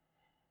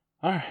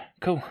All right,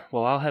 cool.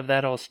 Well, I'll have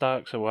that all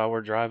stocked, so while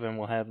we're driving,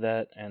 we'll have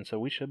that, and so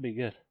we should be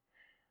good.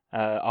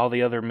 All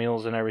the other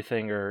meals and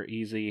everything are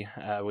easy.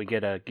 We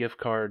get a gift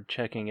card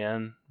checking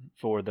in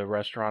for the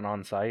restaurant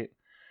on site.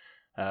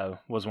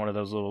 Was one of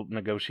those little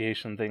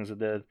negotiation things that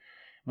did.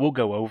 We'll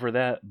go over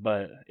that,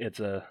 but it's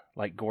a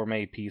like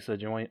gourmet pizza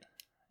joint.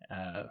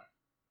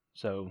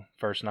 So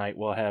first night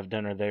we'll have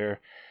dinner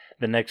there.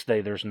 The next day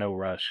there's no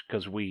rush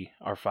because we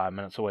are 5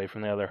 minutes away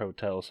from the other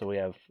hotel, so we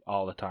have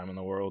all the time in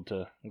the world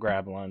to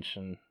grab lunch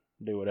and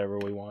do whatever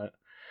we want.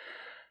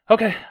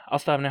 Okay, I'll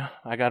stop now.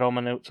 I got all my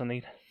notes I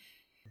need.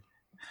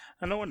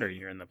 No wonder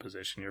you're in the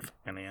position you're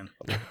fucking in.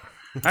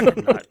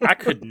 I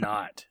could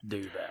not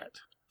do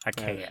that. I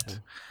can't.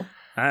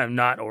 I am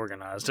not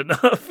organized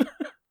enough.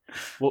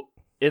 Well,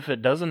 if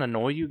it doesn't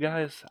annoy you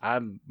guys,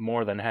 I'm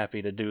more than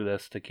happy to do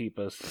this to keep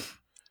us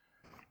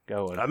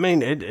going. I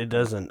mean, it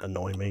doesn't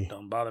annoy me.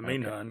 Don't bother me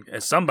none.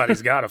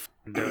 Somebody's got to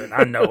do it.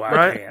 I know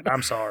I can't.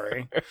 I'm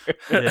sorry.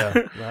 Yeah.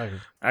 Right.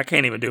 I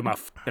can't even do my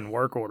fucking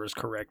work orders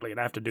correctly, and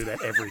I have to do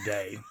that every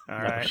day. All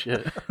right.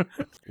 Shit.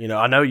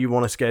 I know you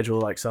want to schedule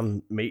like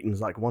some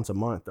meetings like once a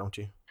month, don't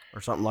you?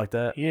 Or something like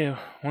that. Yeah,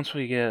 once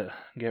we get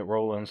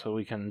rolling so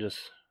we can just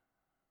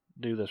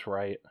do this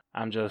right.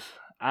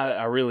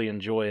 I really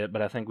enjoy it,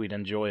 but I think we'd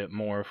enjoy it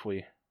more if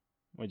we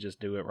just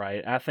do it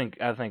right. I think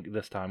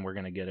this time we're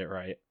going to get it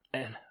right.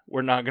 And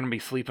we're not going to be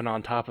sleeping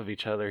on top of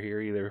each other here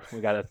either.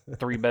 We got a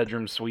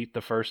 3-bedroom suite the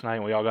first night,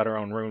 and we all got our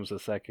own rooms the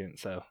second.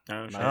 So,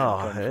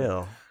 oh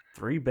hell,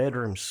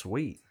 3-bedroom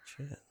suite.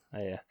 Shit.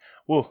 Yeah.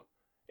 Well,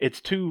 it's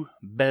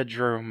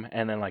 2-bedroom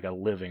and then like a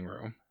living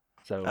room.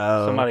 So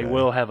somebody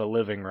will have a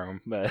living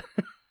room, but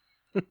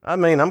I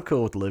mean, I'm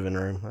cool with the living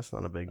room. That's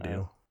not a big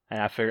deal.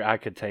 And I figure I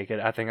could take it.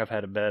 I think I've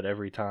had a bed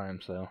every time,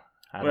 so.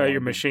 Well,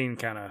 your machine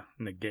kind of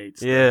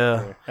negates.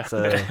 Yeah,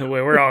 so.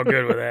 We're all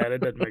good with that.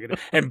 It doesn't make it.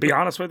 And be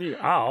honest with you,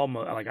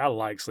 I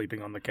like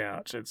sleeping on the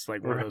couch. It's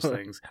like one of those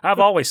things. I've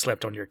always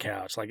slept on your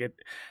couch. Like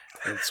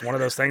it's one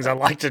of those things I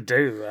like to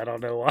do. I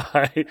don't know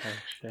why. Oh,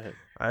 shit.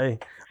 Hey,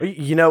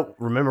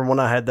 remember when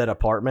I had that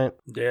apartment?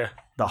 Yeah.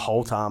 The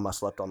whole time I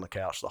slept on the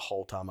couch. The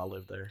whole time I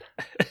lived there.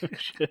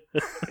 Shit.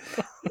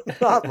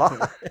 Not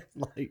lying.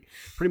 Like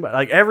pretty much.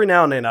 Like every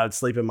now and then I'd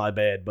sleep in my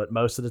bed, but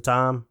most of the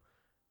time.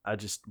 I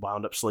just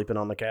wound up sleeping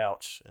on the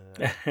couch.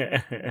 What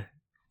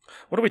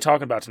are we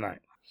talking about tonight?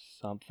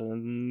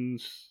 Something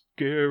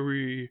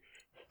scary.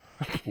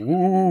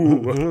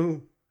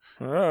 Ooh.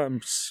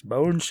 I'm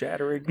bone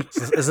shattering.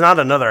 It's not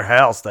another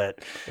house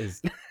that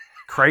is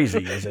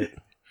crazy, is it?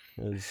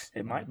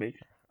 It might be.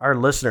 Our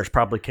listeners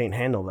probably can't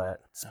handle that.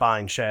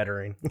 Spine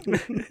shattering.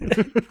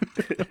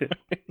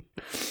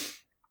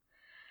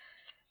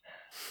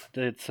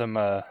 Did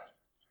some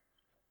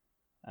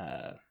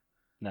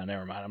no,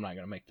 never mind. I'm not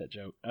going to make that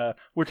joke.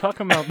 We're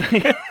talking about...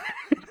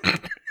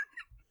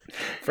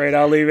 Afraid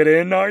I'll leave it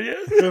in, are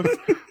you?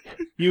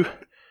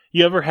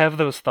 You ever have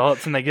those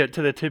thoughts and they get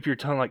to the tip of your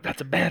tongue like,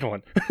 that's a bad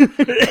one.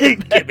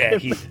 Get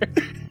back here.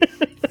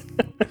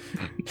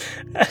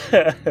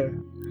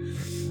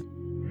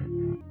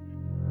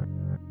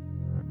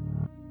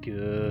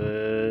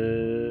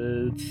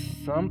 Good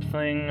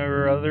something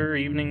or other,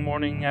 evening,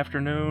 morning,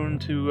 afternoon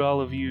to all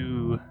of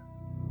you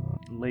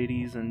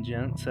ladies and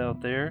gents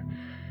out there.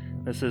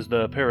 This is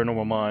the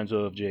Paranormal Minds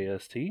of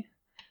JST.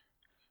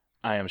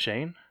 I am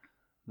Shane,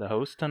 the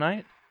host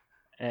tonight,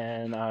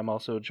 and I'm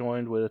also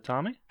joined with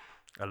Tommy.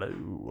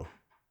 Hello.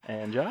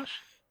 And Josh.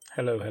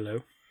 Hello,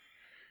 hello.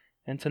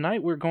 And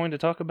tonight we're going to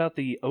talk about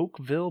the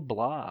Oakville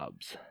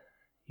Blobs.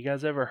 You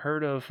guys ever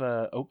heard of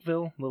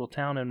Oakville, little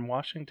town in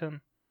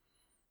Washington?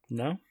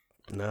 No.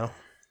 No.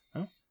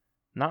 Oh,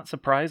 not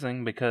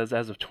surprising because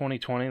as of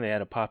 2020 they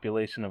had a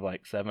population of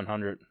like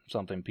 700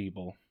 something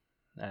people.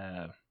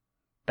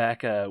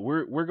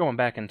 We're going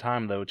back in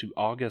time though to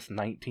August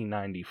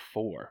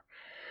 1994,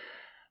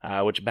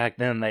 which back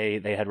then they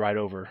had right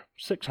over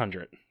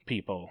 600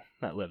 people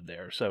that lived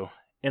there. So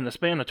in the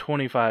span of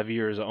 25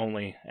 years,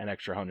 only an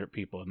extra 100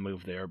 people have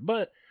moved there,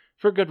 but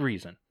for good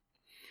reason.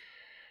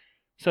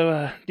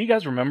 So, do you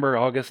guys remember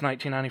August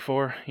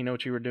 1994? You know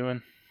what you were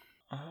doing?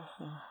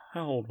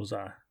 How old was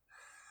I?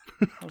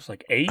 I was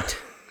like 8.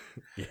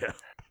 Yeah.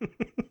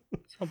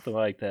 Something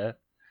like that.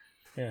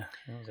 Yeah,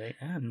 I was 8.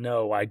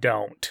 No, I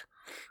don't.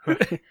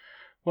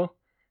 Well,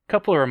 a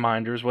couple of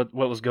reminders what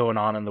was going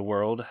on in the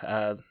world.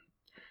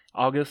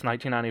 August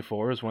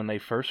 1994 is when they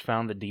first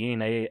found the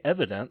DNA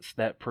evidence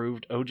that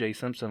proved O.J.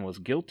 Simpson was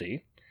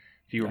guilty.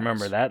 If you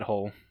remember that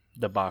whole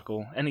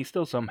debacle. And he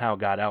still somehow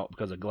got out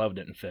because a glove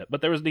didn't fit.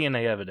 But there was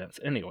DNA evidence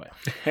anyway.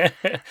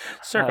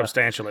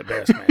 Circumstantial at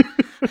best, man.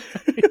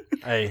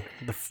 Hey,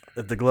 if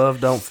the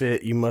glove don't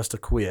fit, you must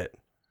have quit.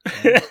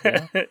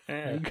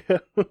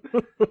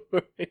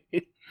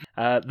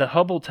 The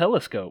Hubble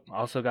telescope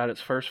also got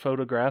its first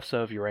photographs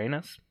of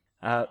Uranus.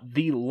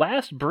 The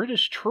last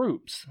British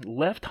troops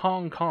left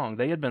Hong Kong.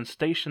 They had been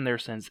stationed there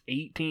since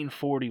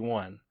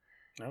 1841.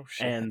 Oh,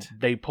 shit. And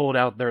they pulled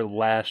out their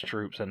last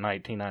troops in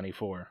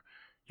 1994.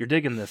 You're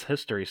digging this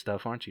history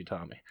stuff, aren't you,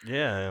 Tommy?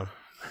 Yeah.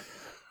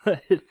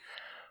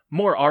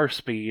 more our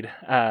speed,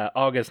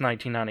 August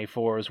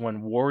 1994 is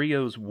when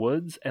Wario's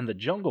Woods and The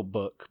Jungle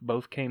Book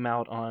both came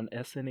out on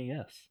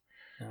SNES.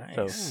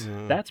 Nice.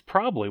 So that's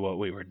probably what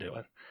we were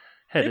doing.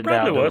 Headed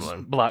probably down to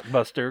was.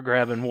 Blockbuster,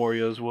 grabbing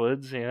Wario's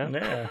Woods,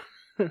 Yeah.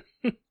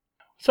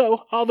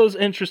 So, all those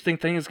interesting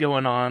things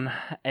going on,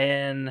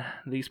 and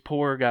these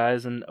poor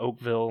guys in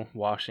Oakville,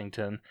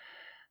 Washington,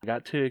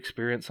 got to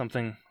experience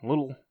something a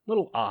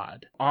little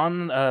odd.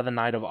 On the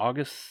night of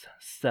August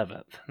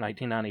 7th,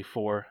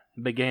 1994,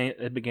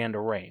 it began to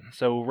rain.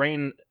 So,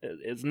 rain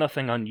is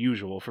nothing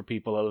unusual for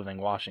people living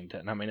in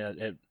Washington. I mean,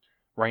 it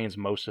rains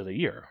most of the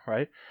year,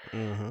 right?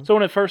 Mm-hmm. So,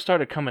 when it first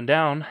started coming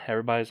down,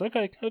 everybody's like,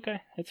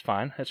 okay, it's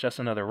fine. It's just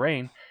another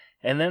rain.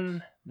 And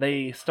then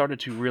they started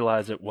to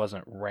realize it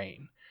wasn't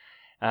rain.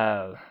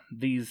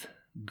 These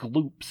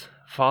gloops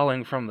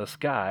falling from the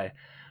sky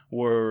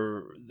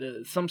were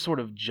some sort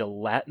of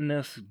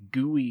gelatinous,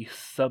 gooey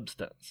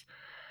substance.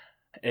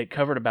 It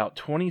covered about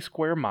 20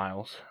 square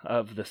miles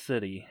of the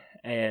city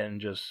and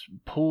just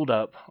pulled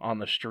up on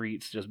the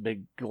streets, just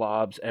big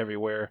globs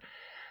everywhere.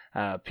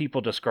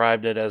 People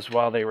described it as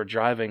while they were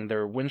driving,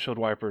 their windshield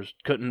wipers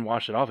couldn't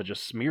wash it off. It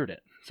just smeared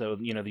it. So,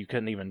 you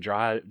couldn't even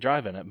drive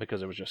in it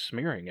because it was just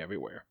smearing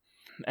everywhere.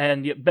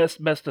 And yet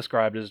best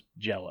described as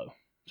Jell-O.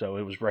 So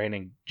it was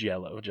raining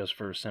Jell-O, just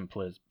for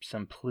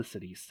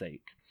simplicity's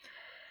sake.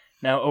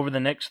 Now, over the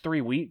next 3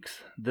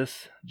 weeks,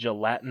 this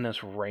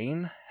gelatinous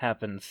rain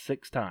happened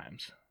 6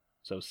 times.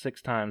 So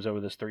 6 times over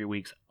this 3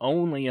 weeks,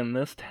 only in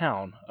this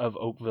town of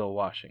Oakville,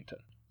 Washington.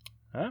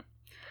 Huh?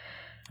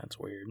 That's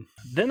weird.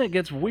 Then it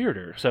gets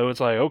weirder. So it's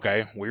like,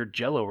 okay, weird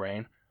Jell-O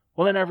rain.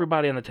 Well, then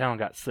everybody in the town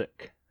got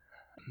sick.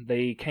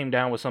 They came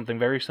down with something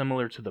very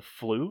similar to the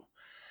flu.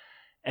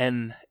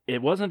 And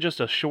it wasn't just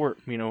a short,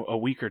 a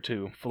week or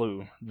two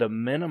flu. The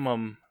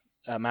minimum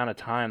amount of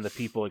time that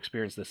people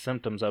experienced the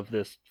symptoms of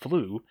this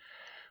flu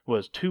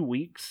was 2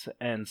 weeks,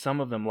 and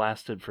some of them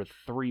lasted for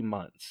 3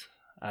 months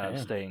of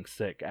staying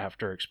sick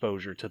after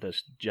exposure to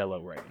this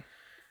Jell-O rain.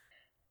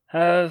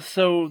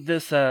 So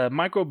this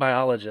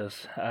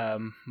microbiologist,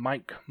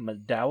 Mike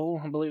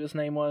McDowell, I believe his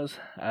name was,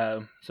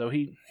 so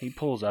he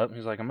pulls up,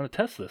 he's like, I'm going to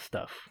test this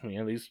stuff.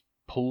 These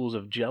pools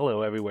of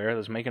Jell-O everywhere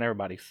that's making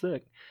everybody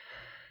sick.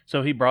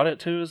 So he brought it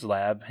to his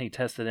lab, he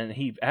tested it, and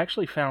he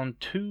actually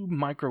found 2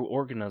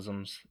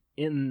 microorganisms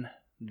in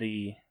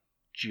the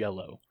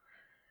Jell-O.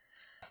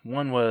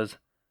 One was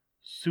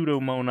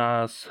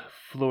Pseudomonas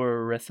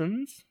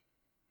fluorescens,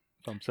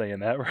 if I'm saying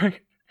that right.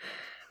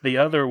 The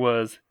other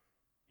was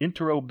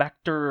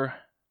Enterobacter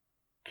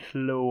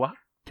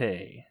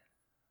cloacte.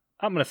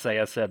 I'm going to say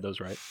I said those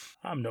right.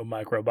 I'm no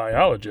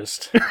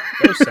microbiologist.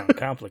 Those sound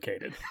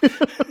complicated.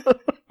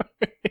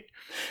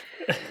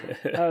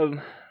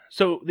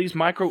 So these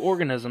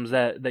microorganisms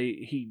that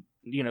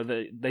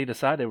they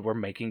decided were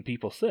making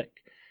people sick.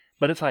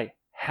 But it's like,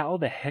 how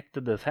the heck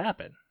did this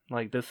happen?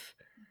 Like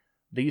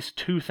these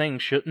 2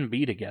 things shouldn't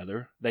be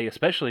together. They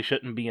especially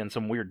shouldn't be in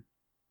some weird,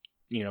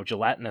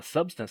 gelatinous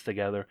substance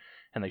together.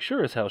 And they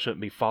sure as hell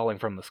shouldn't be falling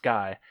from the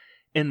sky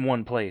in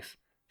one place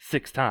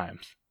 6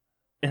 times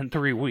in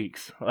 3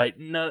 weeks. Like,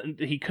 no,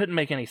 he couldn't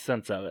make any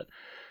sense of it.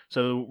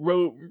 So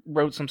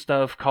wrote some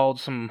stuff, called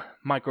some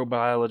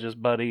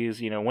microbiologist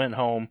buddies, went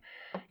home,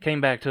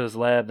 came back to his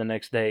lab the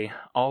next day.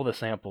 All the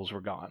samples were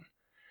gone.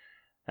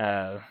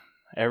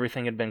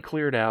 Everything had been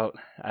cleared out.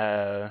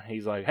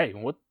 He's like, hey,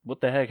 what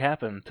the heck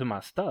happened to my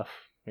stuff?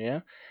 Yeah.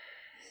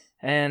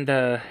 And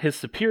his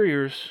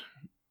superiors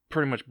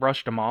pretty much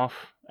brushed him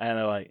off. And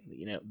they're like,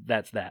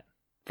 that's that.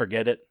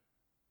 Forget it.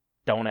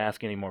 Don't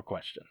ask any more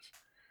questions.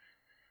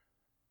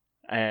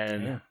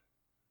 And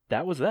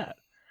that was that.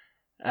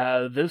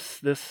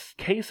 This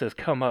case has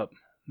come up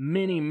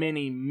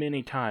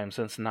many times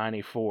since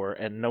 '94,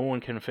 and no one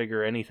can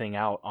figure anything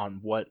out on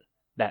what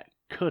that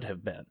could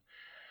have been.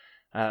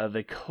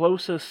 The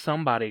closest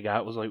somebody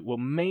got was like, well,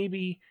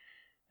 maybe,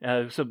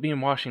 so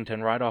being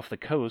Washington right off the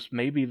coast,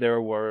 maybe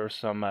there were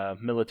some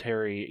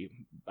military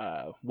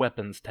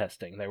weapons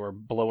testing. They were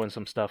blowing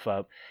some stuff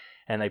up,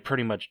 and they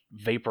pretty much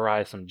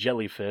vaporized some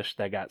jellyfish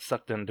that got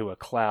sucked into a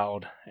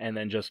cloud and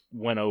then just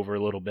went over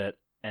a little bit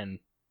and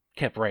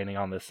kept raining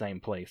on this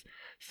same place.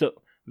 So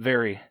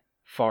very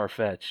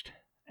far-fetched,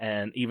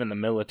 and even the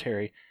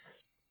military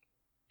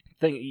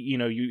thing,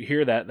 you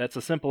hear that's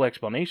a simple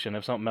explanation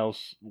if something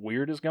else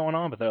weird is going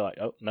on, but they're like,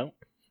 oh no,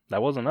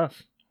 that wasn't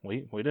us.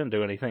 We didn't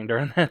do anything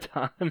during that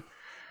time.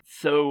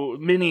 So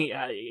many,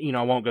 I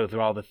won't go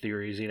through all the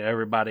theories.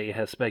 Everybody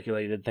has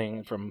speculated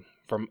things from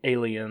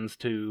aliens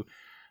to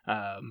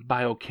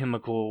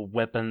biochemical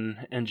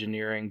weapon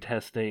engineering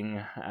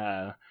testing,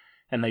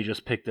 and they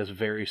just picked this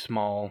very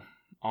small,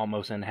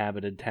 almost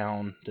inhabited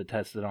town to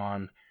test it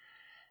on.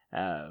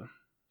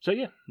 So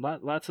yeah,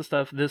 lots of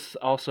stuff. This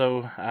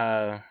also,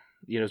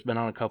 it's been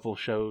on a couple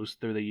shows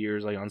through the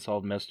years, like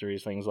Unsolved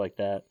Mysteries, things like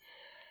that.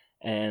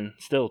 And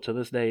still, to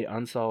this day,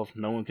 unsolved.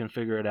 No one can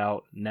figure it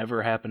out.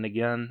 Never happened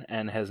again,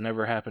 and has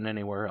never happened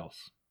anywhere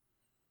else.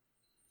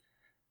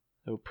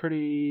 So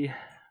pretty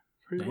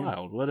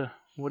wild.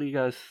 What do you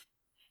guys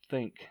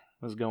think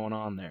was going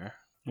on there?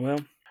 Well,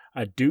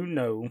 I do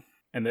know,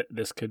 and that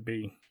this could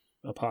be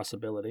a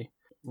possibility.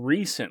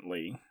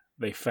 Recently,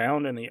 they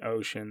found in the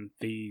ocean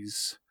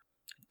these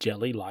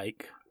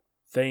jelly-like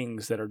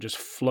things that are just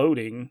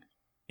floating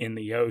in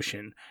the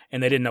ocean,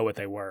 and they didn't know what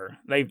they were.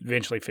 They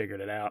eventually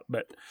figured it out,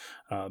 but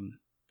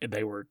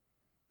they were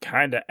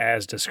kind of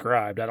as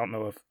described. I don't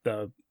know if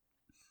the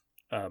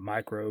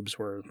microbes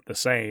were the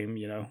same,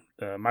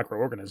 the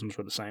microorganisms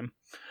were the same,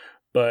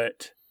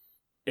 but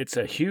it's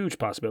a huge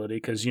possibility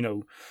because,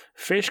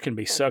 fish can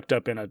be sucked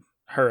up in a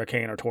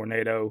hurricane or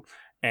tornado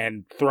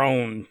and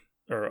thrown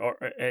or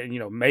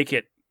make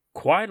it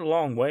quite a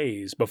long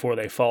ways before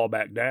they fall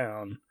back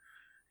down.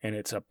 And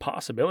it's a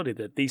possibility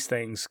that these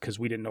things, because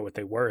we didn't know what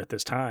they were at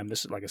this time,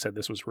 this is, like I said,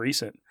 this was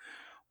recent,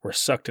 were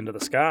sucked into the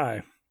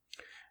sky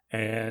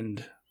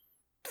and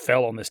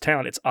fell on this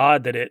town. It's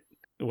odd that it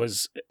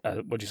was,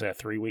 what'd you say, a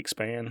 3-week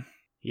span?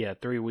 Yeah,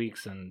 3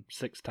 weeks and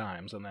 6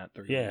 times on that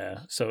 3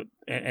 Yeah, weeks. so,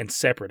 and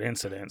separate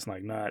incidents,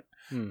 like not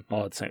Mm-hmm.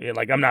 all at the same.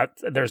 Like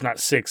there's not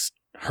 6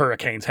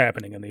 hurricanes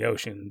happening in the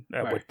ocean,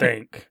 I Right. would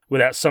think,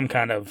 without some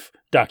kind of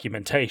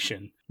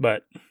documentation.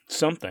 But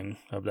something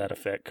of that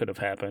effect could have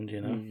happened,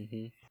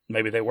 Mm-hmm.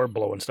 Maybe they were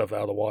blowing stuff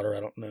out of the water. I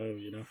don't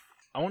know,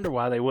 I wonder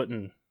why they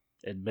wouldn't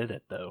admit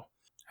it, though.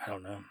 I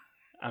don't know.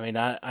 I mean,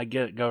 I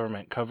get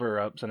government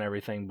cover-ups and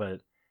everything,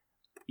 but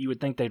you would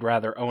think they'd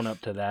rather own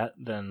up to that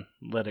than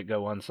let it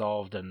go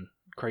unsolved and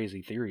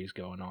crazy theories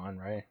going on,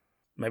 right?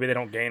 Maybe they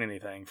don't gain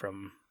anything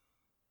from.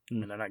 I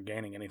mean, they're not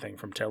gaining anything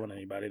from telling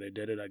anybody they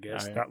did it, I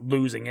guess. Right. Not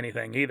losing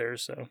anything either,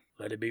 so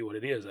let it be what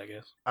it is, I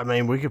guess. I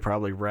mean, we could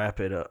probably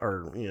wrap it up,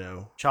 or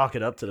chalk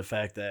it up to the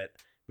fact that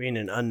being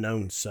an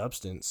unknown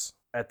substance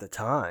at the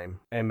time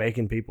and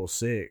making people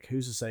sick,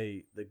 who's to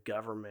say the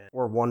government,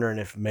 we're wondering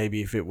if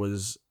it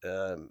was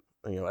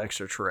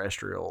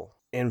extraterrestrial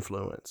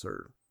influence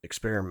or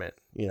experiment.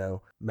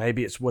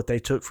 Maybe it's what they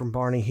took from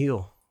Barney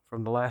Hill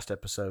from the last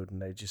episode,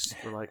 and they just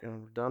were like, we're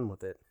done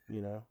with it.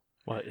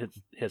 What,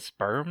 his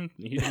sperm?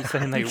 You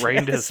saying they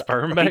rained his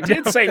sperm back He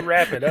did down? say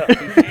wrap it up. He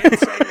did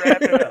say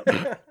wrap it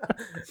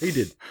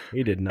up.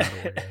 He did not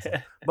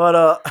orgasm.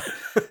 But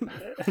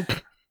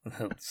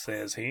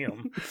Says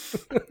him.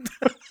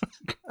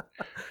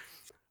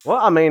 well,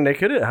 I mean, they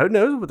could have. Who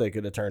knows what they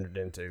could have turned it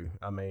into?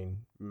 I mean,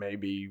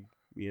 maybe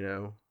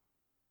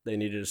they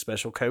needed a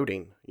special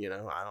coating. I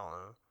don't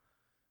know,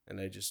 and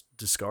they just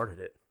discarded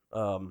it.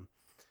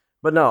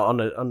 But no,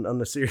 on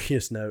the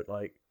serious note,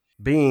 like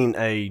being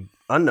a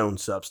unknown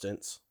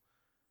substance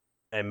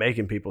and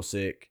making people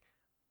sick,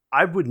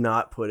 I would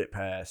not put it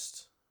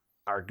past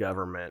our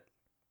government,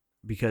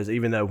 because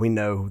even though we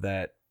know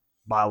that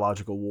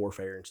biological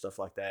warfare and stuff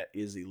like that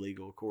is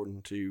illegal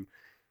according to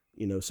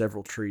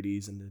several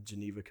treaties and the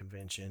Geneva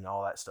Convention,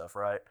 all that stuff,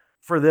 right?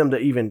 For them to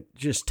even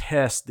just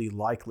test the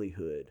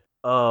likelihood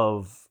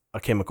of a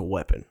chemical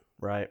weapon,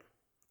 right?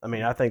 I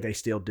mean, I think they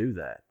still do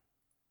that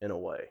in a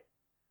way.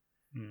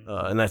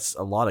 And that's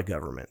a lot of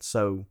governments.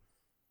 So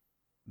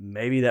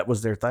maybe that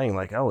was their thing.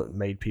 Like, oh, it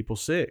made people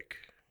sick.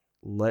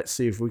 Let's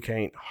see if we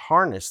can't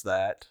harness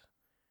that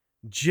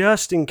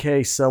just in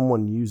case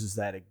someone uses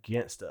that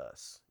against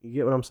us. You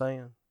get what I'm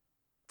saying?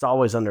 It's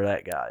always under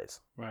that guise.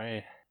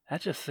 Right.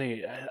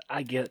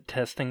 I get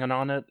testing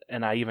on it,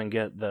 and I even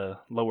get the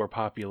lower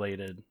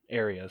populated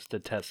areas to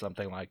test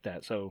something like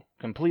that. So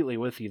completely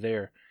with you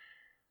there.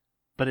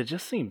 But it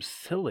just seems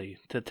silly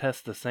to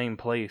test the same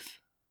place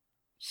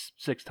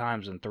 6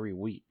 times in 3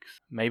 weeks.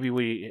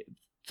 Maybe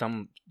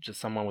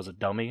someone was a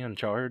dummy in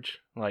charge.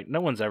 Like, no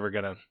one's ever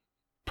gonna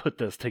put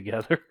this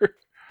together.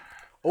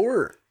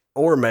 Or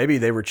maybe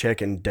they were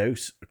checking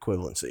dose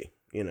equivalency,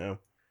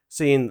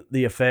 seeing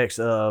the effects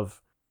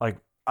of, like,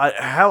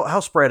 how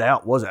spread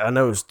out was it? I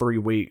know it was 3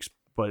 weeks,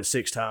 but it's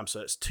 6 times, so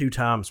it's 2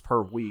 times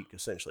per week,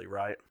 essentially,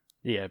 right?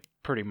 Yeah,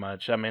 pretty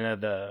much. I mean,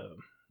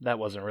 that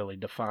wasn't really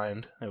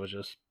defined. It was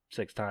just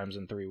 6 times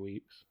in 3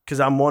 weeks. Because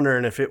I'm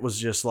wondering if it was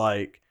just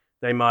like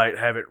they might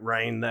have it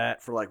rain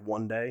that for like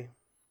 1 day,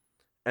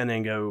 and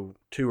then go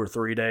 2 or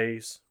 3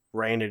 days,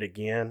 rain it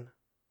again,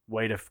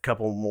 wait a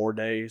couple more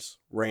days,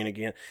 rain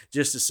again,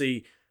 just to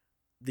see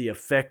the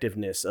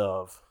effectiveness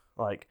of,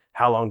 like,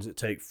 how long does it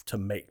take to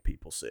make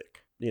people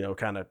sick?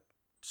 Kind of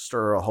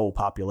stir a whole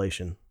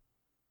population.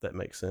 That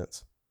makes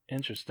sense.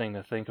 Interesting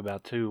to think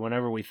about, too.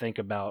 Whenever we think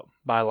about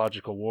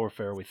biological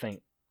warfare, we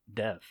think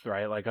death,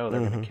 right? Like, oh, they're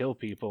going to kill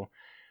people.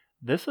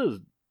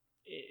 It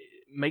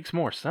makes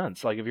more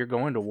sense. Like, if you're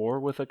going to war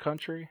with a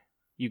country,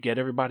 you get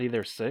everybody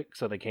there sick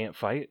so they can't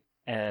fight,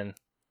 and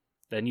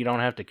then you don't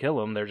have to kill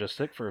them. They're just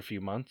sick for a few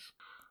months.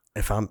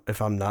 If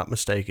I'm not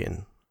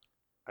mistaken,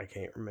 I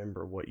can't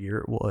remember what year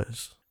it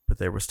was, but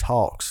there was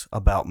talks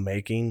about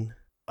messing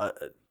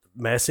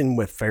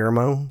with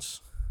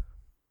pheromones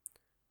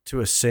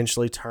to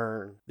essentially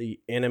turn the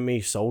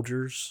enemy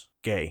soldiers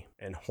gay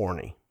and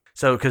horny.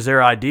 So, because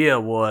their idea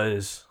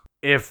was,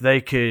 if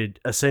they could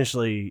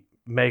essentially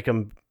make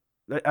them,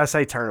 I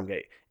say turn them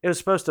gay, it was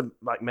supposed to,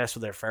 like, mess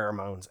with their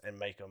pheromones and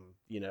make them,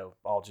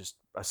 all just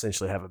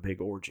essentially have a big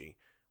orgy.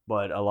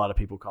 But a lot of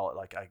people call it,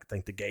 like, I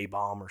think the gay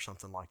bomb or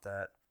something like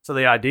that. So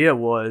the idea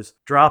was,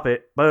 drop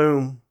it,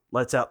 boom,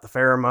 lets out the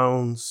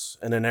pheromones,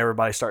 and then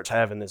everybody starts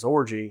having this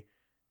orgy,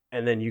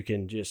 and then you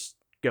can just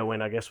go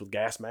in, I guess, with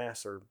gas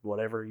masks or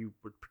whatever you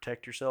would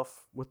protect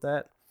yourself with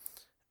that,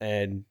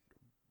 and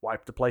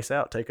wipe the place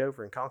out, take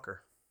over, and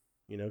conquer.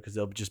 Because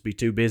they'll just be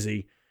too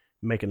busy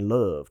making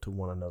love to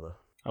one another.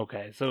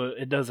 Okay, so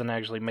it doesn't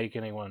actually make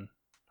anyone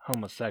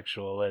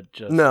homosexual. It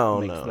just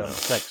No. them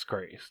sex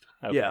crazed.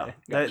 Okay, Yeah,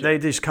 gotcha. they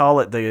just call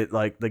it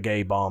the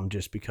gay bomb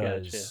just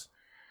because. Gotcha.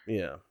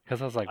 Yeah.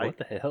 Because I was like, what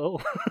the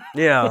hell?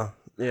 Yeah.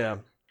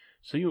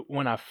 So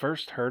when I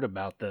first heard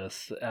about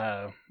this,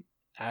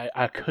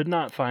 I could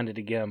not find it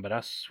again, but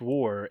I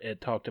swore it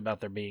talked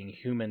about there being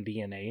human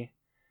DNA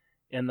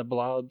in the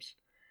blobs,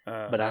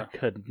 but I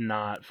could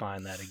not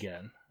find that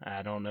again.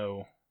 I don't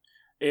know.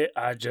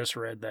 I just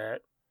read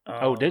that.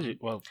 Oh, did you?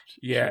 Well,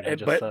 yeah, shoot,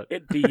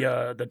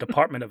 the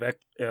Department of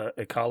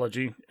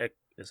Ecology,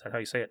 is that how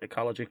you say it?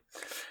 Ecology,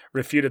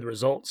 refuted the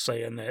results,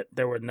 saying that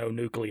there were no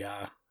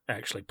nuclei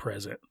actually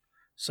present.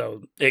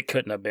 So it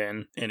couldn't have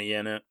been any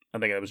in it. I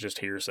think it was just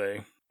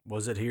hearsay.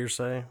 Was it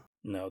hearsay?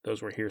 No,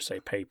 those were hearsay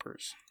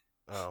papers.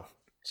 Oh.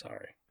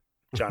 Sorry.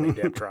 Johnny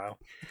Depp trial.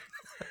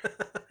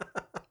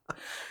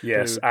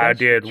 Yes, Dude, I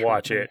did tricky.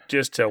 watch it.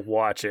 Just to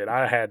watch it.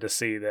 I had to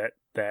see that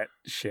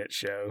shit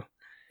show.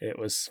 It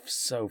was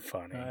so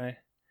funny.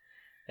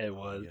 It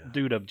was. Yeah.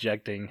 Dude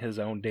objecting his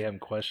own damn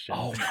question.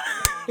 Oh,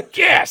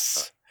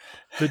 yes!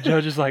 The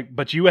judge is like,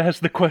 but you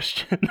asked the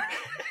question.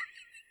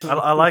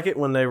 I like it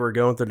when they were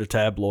going through the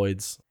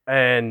tabloids,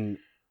 and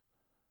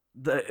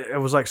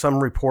it was like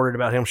some reported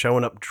about him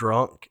showing up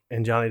drunk,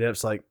 and Johnny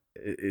Depp's like,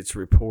 it's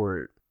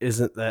reported.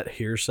 Isn't that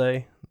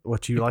hearsay?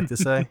 What you like to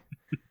say?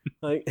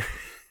 Like,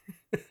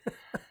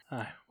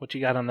 what you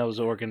got on those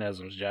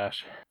organisms,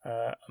 Josh?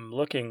 I'm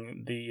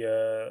looking.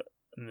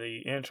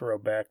 The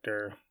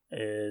Enterobacter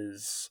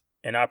is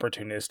an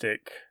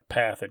opportunistic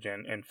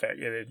pathogen. In fact,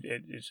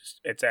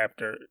 it's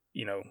after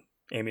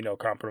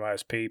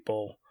immunocompromised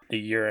people. The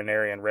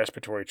urinary and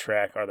respiratory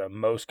tract are the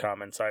most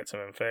common sites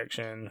of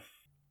infection,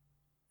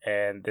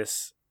 and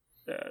this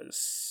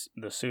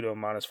the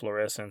Pseudomonas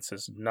fluorescens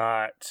is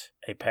not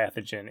a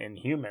pathogen in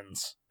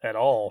humans at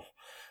all.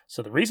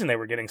 So the reason they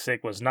were getting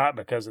sick was not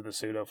because of the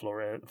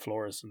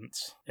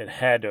pseudofluorescence. It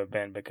had to have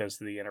been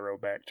because of the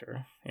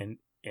Enterobacter.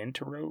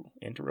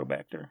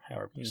 Enterobacter,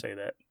 however you say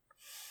that.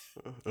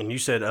 and you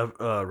said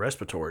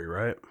respiratory,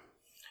 right?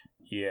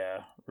 Yeah.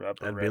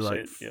 That'd be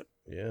like, yep.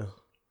 Yeah.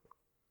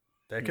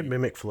 That could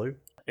mimic flu.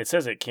 It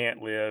says it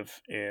can't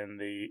live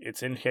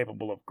it's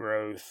incapable of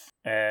growth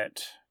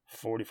at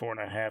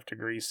 44.5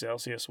 degrees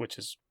Celsius, which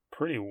is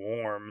pretty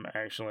warm,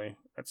 actually.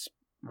 That's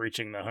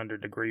reaching the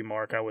 100-degree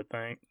mark, I would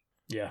think.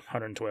 Yeah,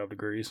 112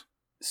 degrees.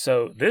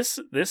 So this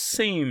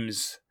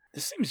seems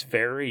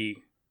very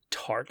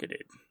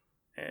targeted.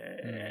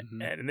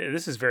 And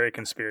this is very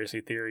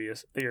conspiracy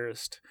theorist.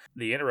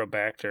 The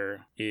Enterobacter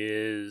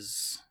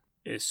is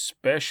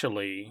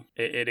especially,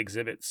 it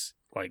exhibits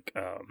like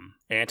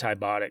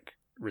antibiotic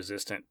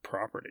resistant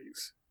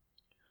properties.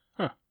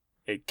 Huh.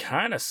 It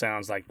kind of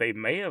sounds like they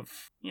may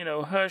have,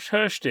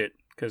 hushed it,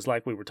 because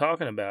like we were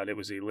talking about,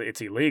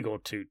 it's illegal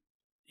to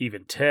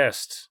even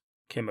test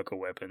chemical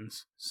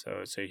weapons. So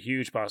it's a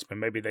huge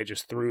possibility. Maybe they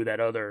just threw the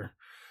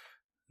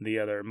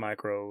other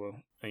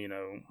micro,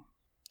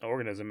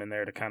 organism in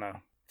there to kind of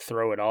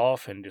throw it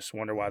off and just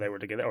wonder why they were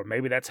together. Or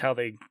maybe that's how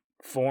they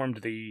formed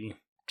the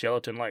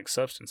gelatin-like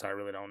substance. I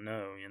really don't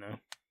know,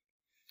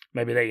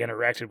 Maybe they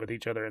interacted with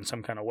each other in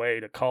some kind of way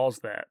to cause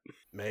that.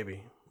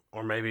 Maybe.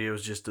 Or maybe it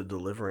was just a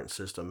deliverance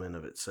system in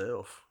of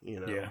itself,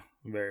 Yeah,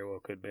 very well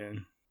could have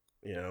been.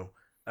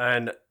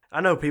 And I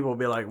know people will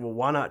be like, well,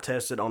 why not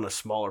test it on a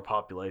smaller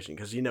population?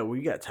 Because,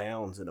 we got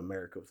towns in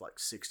America with like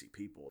 60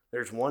 people.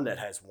 There's one that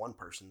has one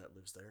person that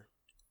lives there.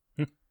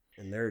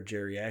 And they're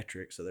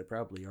geriatric, so they're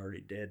probably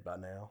already dead by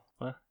now.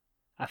 Well,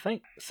 I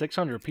think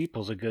 600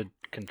 people is a good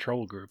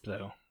control group,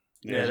 though.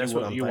 Yeah, that's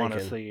what you want to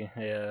thinking.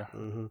 see. Yeah.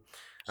 Mm-hmm.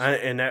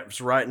 And that's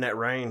right in that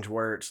range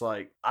where it's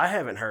like, I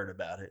haven't heard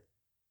about it.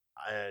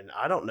 And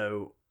I don't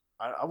know.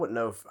 I wouldn't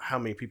know how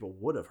many people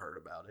would have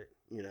heard about it,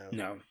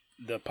 No,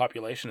 the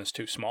population is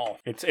too small.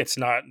 It's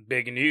not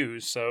big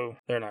news, so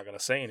they're not going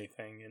to say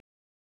anything.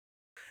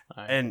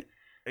 And,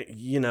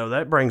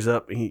 that brings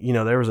up,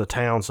 there was a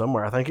town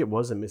somewhere, I think it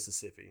was in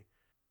Mississippi,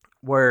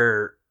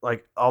 where,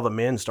 like, all the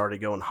men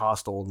started going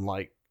hostile and,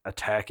 like,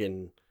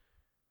 attacking.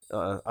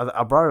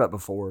 I brought it up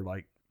before,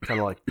 like, kind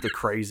of like the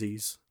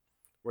crazies,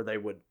 where they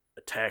would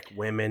attack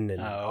women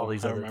and all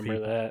these other people. I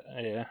remember that,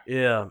 yeah.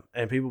 Yeah,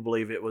 and people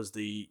believe it was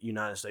the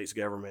United States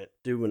government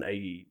doing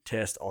a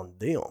test on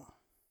them.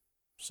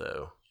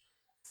 So,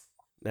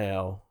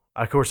 now,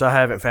 of course, I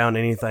haven't found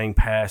anything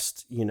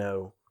past,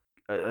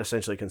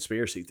 essentially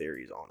conspiracy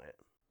theories on it.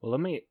 Well,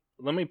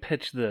 let me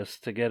pitch this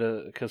to get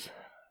because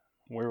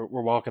we're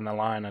walking the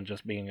line on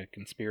just being a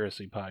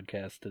conspiracy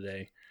podcast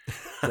today.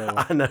 So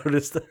I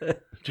noticed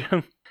that.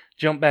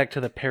 Jump back to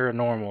the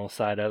paranormal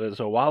side of it.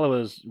 So while I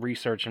was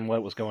researching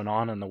what was going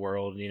on in the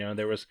world,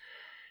 there was,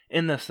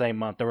 in the same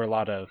month, there were a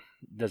lot of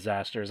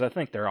disasters. I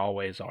think there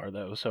always are,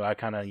 though. So I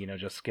kind of,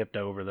 just skipped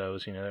over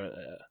those.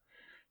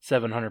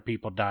 700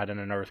 people died in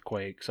an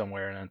earthquake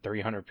somewhere, and then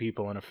 300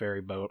 people in a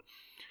ferry boat.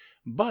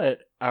 But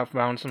I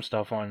found some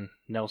stuff on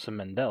Nelson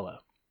Mandela.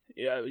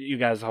 Yeah, you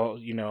guys all,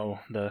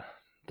 the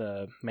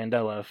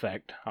Mandela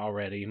effect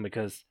already,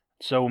 because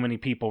so many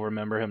people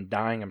remember him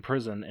dying in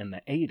prison in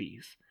the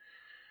 80s.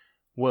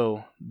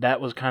 Well, that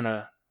was kind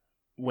of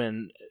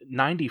when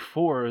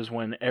 94 is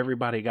when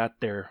everybody got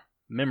their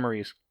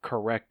memories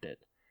corrected,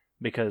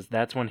 because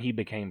that's when he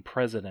became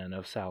president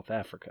of South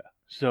Africa.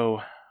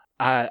 So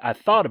I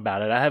thought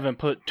about it. I haven't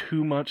put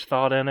too much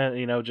thought in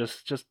it,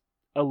 just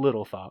a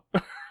little thought.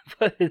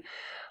 But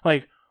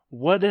like,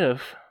 what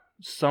if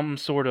some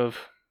sort of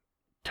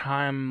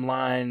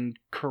timeline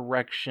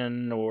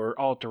correction or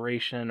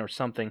alteration or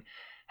something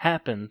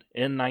happened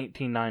in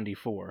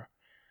 1994?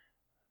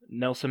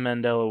 Nelson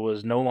Mandela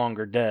was no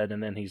longer dead,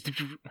 and then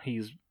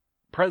he's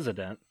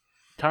president.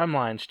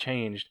 Timelines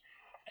changed,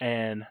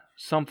 and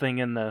something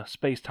in the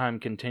space-time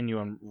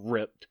continuum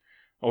ripped,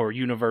 or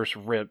universe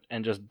ripped,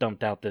 and just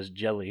dumped out this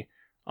jelly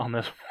on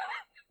this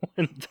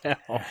one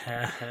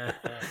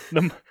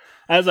town.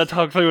 As I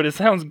talk through it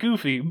sounds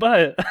goofy,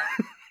 but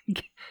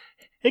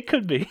it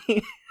could be.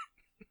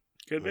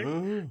 Could be.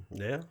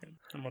 Yeah.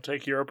 I'm going to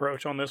take your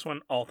approach on this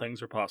one. All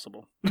things are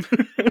possible.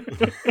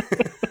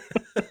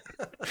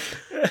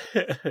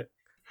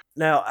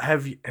 Now,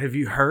 have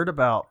you heard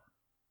about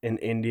in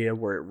India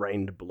where it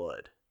rained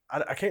blood?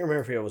 I can't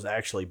remember if it was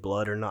actually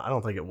blood or not. I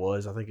don't think it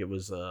was. I think it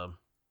was.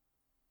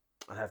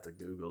 I'd have to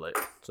Google it.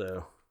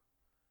 So,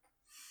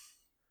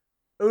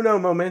 uno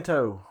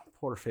momento,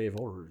 por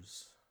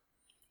favors.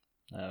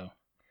 Oh.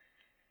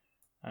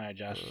 All right,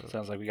 Josh.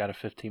 Sounds like we got a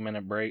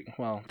 15-minute break.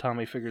 Well,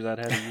 Tommy figures out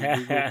how to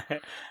use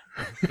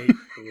Google.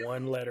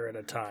 One letter at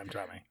a time,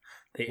 Tommy.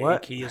 The What? A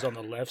key is on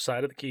the left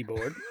side of the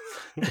keyboard.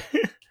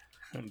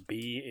 And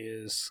B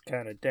is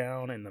kind of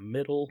down in the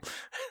middle.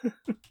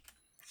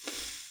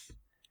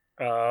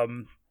 Oh,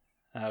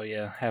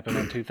 yeah. Happened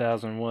in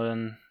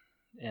 2001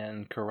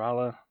 in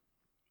Kerala.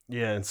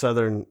 Yeah, in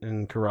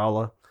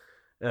Kerala.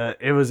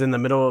 It was in the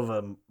middle of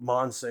a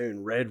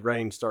monsoon. Red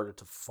rain started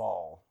to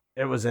fall.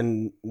 It was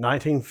in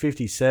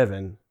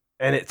 1957,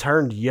 and it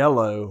turned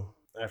yellow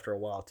after a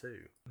while, too.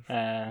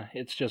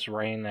 It's just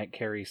rain that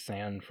carries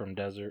sand from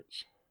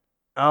deserts.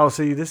 Oh,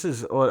 see, this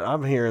is what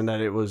I'm hearing,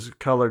 that it was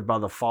colored by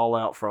the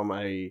fallout from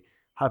a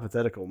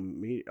hypothetical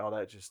all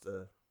that just...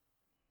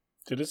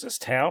 Dude, is this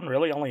town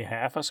really only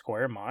half a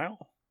square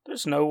mile?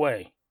 There's no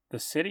way. The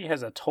city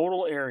has a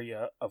total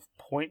area of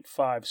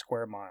 0.5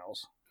 square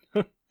miles.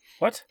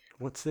 What?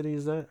 What city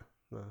is that?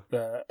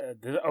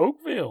 The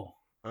Oakville.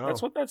 Oh.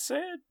 That's what that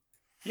said.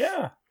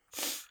 Yeah.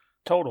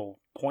 Total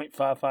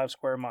 0.55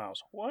 square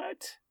miles.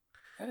 What?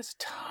 That is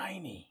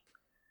tiny.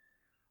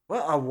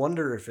 Well, I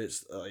wonder if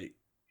it's like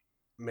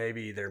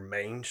maybe their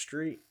main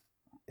street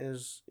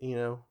is,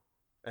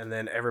 and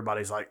then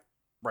everybody's like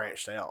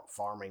branched out,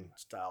 farming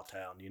style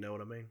town. You know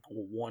what I mean?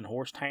 One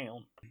horse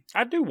town.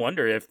 I do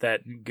wonder if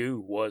that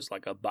goo was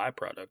like a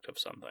byproduct of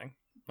something,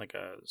 like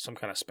some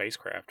kind of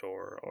spacecraft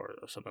or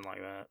something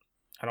like that.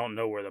 I don't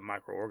know where the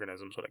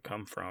microorganisms would have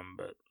come from,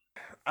 but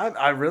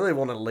I really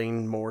want to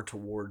lean more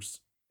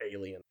towards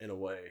alien in a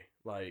way,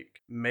 like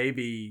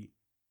maybe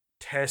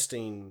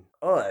testing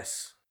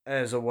us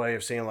as a way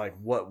of seeing like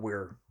what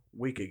we're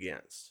weak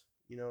against.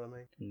 You know what I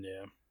mean?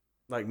 yeah.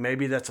 Like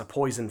maybe that's a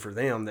poison for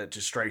them that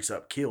just straight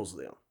up kills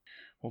them.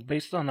 Well,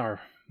 based on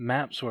our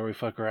maps where we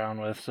fuck around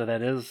with, so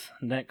that is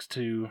next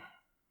to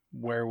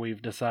where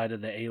we've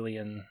decided the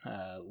alien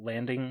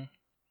landing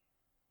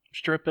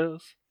strip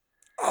is.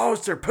 Oh,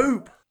 it's their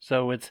poop.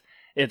 So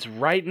it's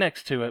right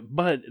next to it,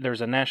 but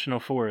there's a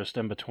national forest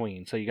in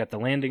between. So you got the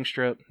landing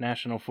strip,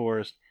 national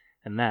forest,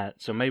 and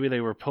that. So maybe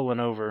they were pulling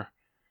over,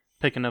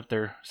 picking up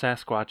their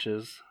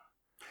Sasquatches,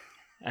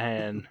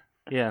 and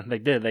yeah, they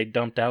did. They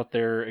dumped out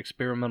their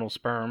experimental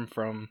sperm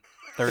from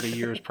 30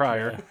 years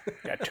prior. Yeah,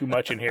 got too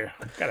much in here.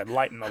 Got to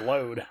lighten the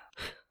load.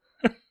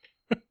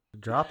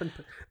 Dropping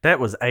poo. That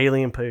was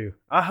alien poo.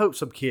 I hope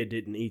some kid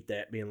didn't eat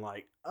that being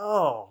like,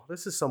 oh,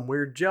 this is some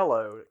weird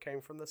jello that came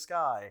from the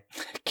sky.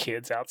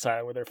 Kids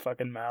outside with their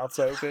fucking mouths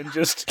open,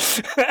 just...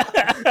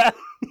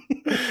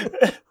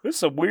 This is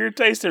some weird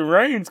tasting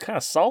rain. It's kind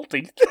of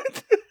salty.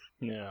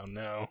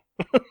 No.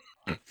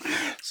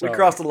 We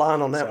crossed the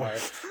line on that one.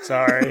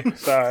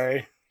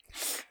 Sorry.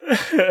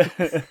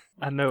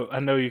 I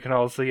know you can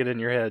all see it in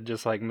your head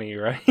just like me,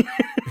 right?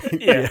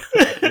 Yeah.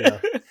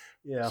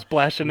 Yeah.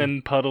 Splashing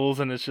in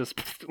puddles and it's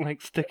just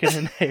like sticking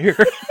in hair.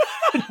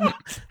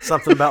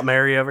 Something about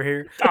Mary over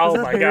here. Oh Is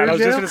that my Mary God, I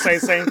was just Jo? going to say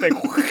the same thing.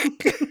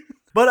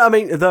 But I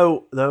mean,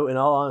 though, in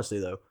all honesty,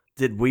 though,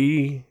 did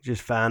we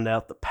just find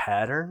out the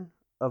pattern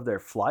of their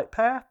flight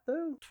path,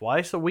 though?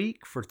 Twice a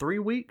week for 3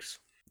 weeks?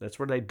 That's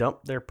where they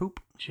dump their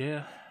poop?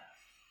 Yeah.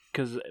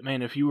 Because,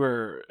 man, if you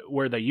were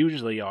where they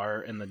usually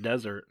are in the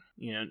desert,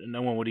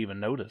 no one would even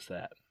notice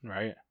that,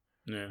 right?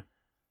 Yeah.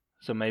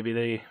 So maybe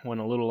they went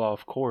a little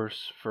off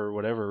course for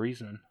whatever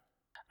reason.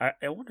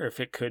 I wonder if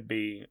it could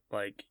be,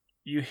 like,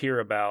 you hear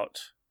about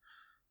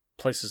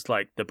places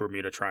like the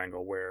Bermuda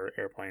Triangle where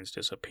airplanes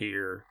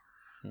disappear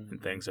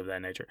and things of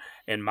that nature.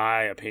 In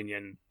my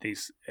opinion,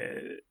 these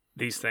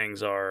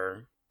things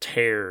are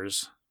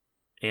tears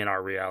in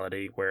our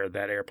reality where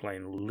that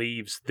airplane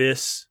leaves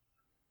this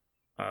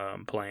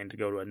plane to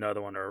go to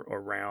another one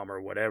or realm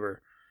or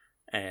whatever.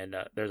 And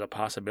there's a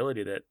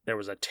possibility that there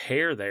was a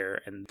tear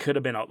there and could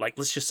have been, like,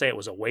 let's just say it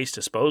was a waste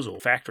disposal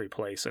factory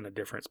place in a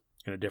different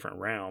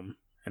realm,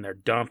 and they're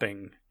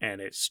dumping, and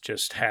it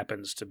just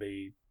happens to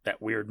be that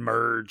weird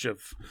merge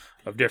of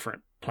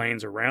different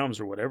planes or realms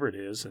or whatever it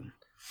is, and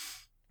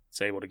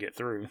it's able to get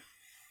through.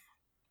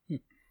 Do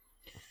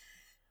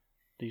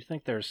you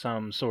think there's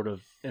some sort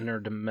of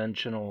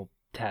interdimensional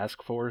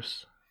task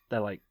force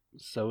that, like,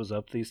 sews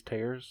up these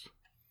tears?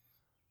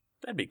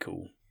 That'd be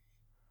cool.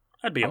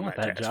 I'd be I on want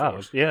that that task job.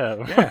 force. Yeah.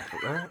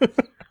 Right?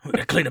 We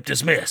gotta clean up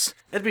this mess.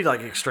 It'd be like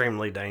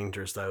extremely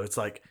dangerous, though. It's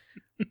like,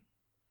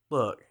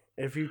 look,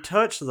 if you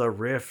touch the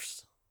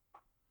rifts,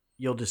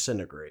 you'll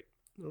disintegrate.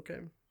 Okay.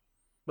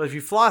 But if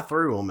you fly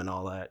through them and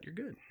all that, you're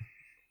good.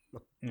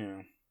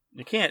 Yeah.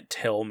 You can't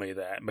tell me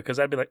that because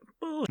I'd be like,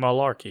 oh,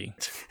 malarkey.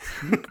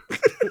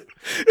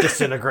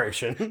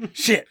 Disintegration.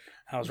 Shit.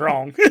 I was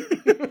wrong.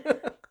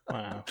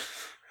 Wow.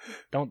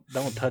 Don't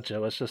touch it.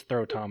 Let's just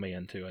throw Tommy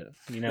into it.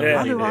 You know, Yeah.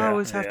 Why we do do. I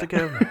always have to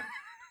go?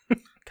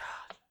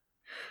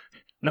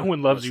 No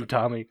one loves you,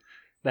 Tommy.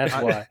 That's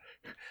why.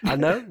 I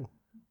know.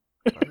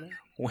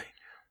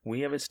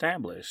 We have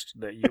established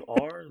that you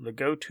are the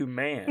go-to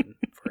man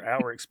for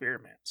our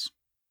experiments.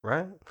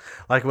 Right?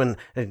 Like when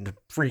in the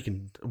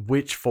freaking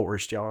witch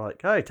forest, y'all are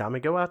like, hey, Tommy,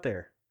 go out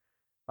there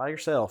by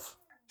yourself.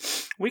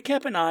 We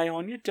kept an eye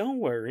on you. Don't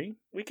worry.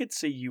 We could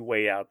see you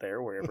way out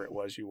there, wherever it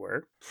was you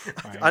were.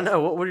 Right. I know.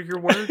 What were your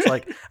words?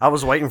 Like, I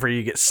was waiting for you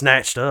to get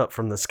snatched up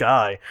from the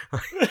sky.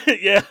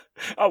 Yeah,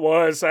 I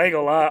was. I ain't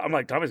gonna lie. I'm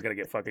like, Tommy's gonna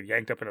get fucking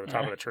yanked up into the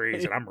top of the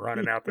trees, and I'm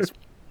running out this.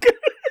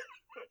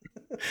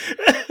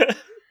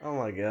 Oh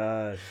my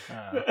God.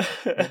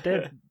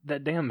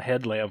 That damn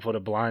headlamp would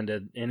have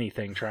blinded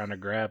anything trying to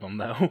grab him,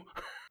 though.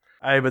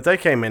 Hey, but they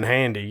came in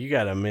handy. You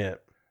got to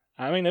admit.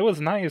 I mean, it was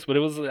nice, but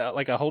it was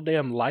like a whole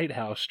damn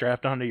lighthouse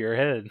strapped onto your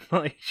head.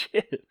 Like,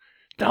 shit,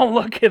 don't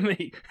look at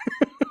me.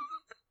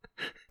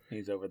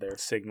 He's over there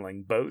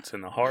signaling boats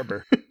in the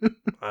harbor.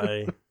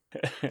 Hey,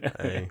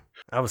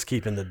 I was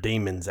keeping the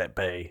demons at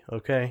bay,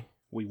 okay?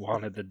 We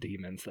wanted the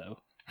demons, though.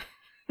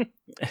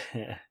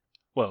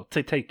 Well,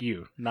 to take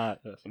you,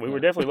 not us. We were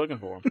definitely looking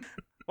for him.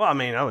 Well, I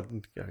mean, I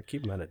would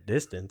keep them at a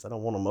distance. I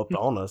don't want them up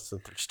on us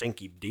with their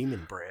stinky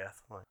demon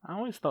breath. Like, I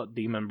always thought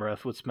demon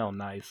breath would smell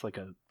nice, like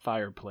a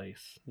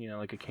fireplace,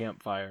 like a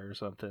campfire or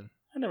something.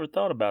 I never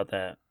thought about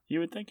that. You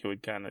would think it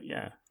would kind of,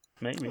 yeah,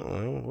 maybe.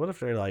 what if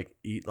they like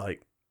eat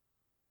like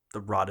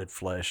the rotted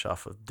flesh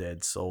off of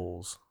dead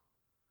souls?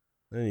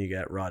 Then you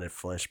got rotted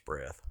flesh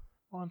breath.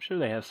 Well, I'm sure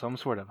they have some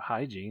sort of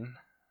hygiene.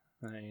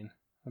 I mean,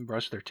 and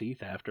brush their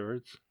teeth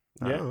afterwards.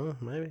 I don't know,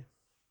 maybe.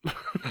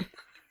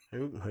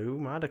 Who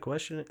might have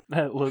questioned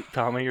it? Look,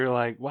 Tommy, you're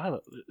like, why?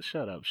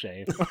 Shut up,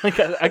 Shane. Like,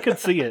 I could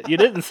see it. You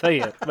didn't say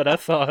it, but I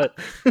saw it.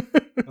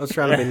 I was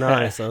trying to be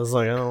nice. I was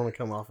like, I don't want to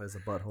come off as a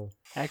butthole.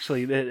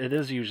 Actually, it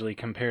is usually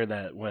compared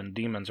that when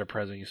demons are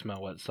present, you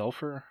smell what?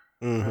 Sulfur?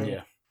 Mm-hmm. Right?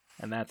 Yeah.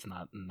 And that's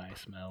not a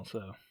nice smell,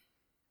 so.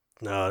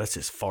 No, that's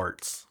just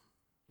farts.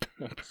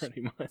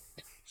 Pretty much.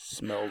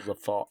 Smells of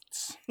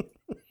thoughts.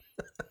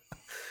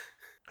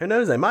 Who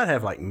knows? They might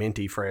have like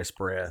minty fresh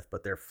breath,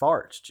 but their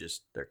farts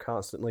they're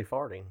constantly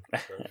farting.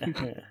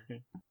 So.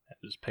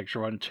 Just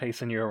picture one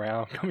chasing you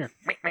around. Come here.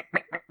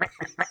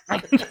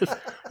 Just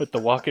with the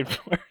walking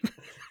fart.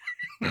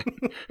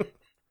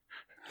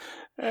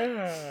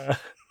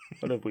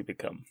 What have we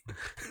become?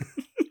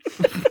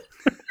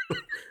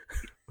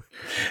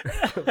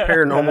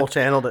 Paranormal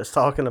channel that's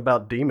talking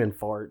about demon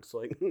farts.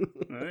 Like,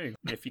 Hey,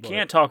 if you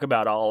can't talk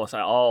about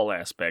all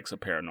aspects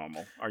of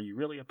paranormal, are you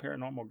really a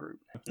paranormal group?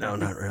 no,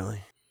 not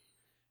really.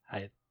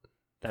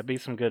 That'd be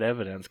some good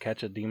evidence.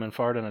 Catch a demon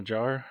fart in a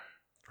jar.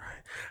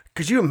 Right.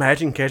 Could you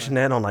imagine catching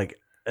that on like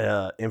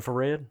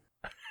infrared?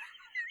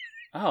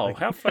 Oh,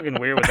 how fucking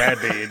weird would that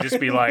be? It'd just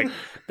be like,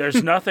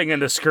 there's nothing in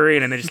the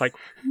screen, and they just like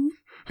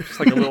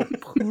a little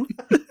poof.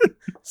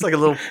 It's like a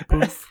little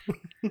poof.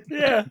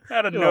 Yeah,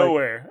 out of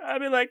nowhere.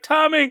 I'd be like,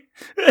 Tommy!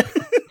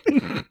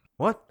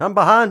 What? I'm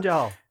behind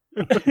y'all.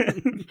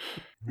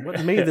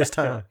 Wasn't me this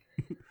time.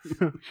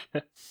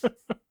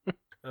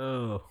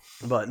 Oh,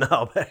 but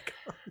no, back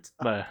on.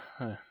 But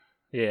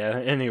yeah.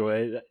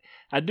 Anyway,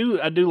 I do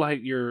like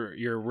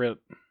your rip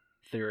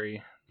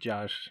theory,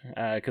 Josh,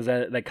 because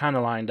that kind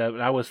of lined up.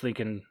 I was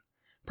thinking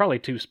probably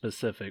too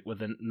specific with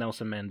the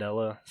Nelson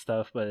Mandela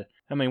stuff, but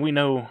I mean we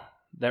know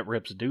that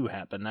rips do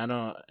happen.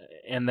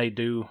 And they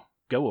do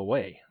go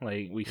away.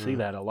 Like we see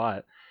that a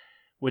lot,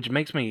 which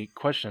makes me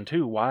question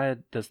too. Why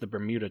does the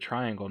Bermuda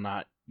Triangle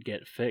not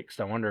get fixed?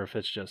 I wonder if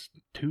it's just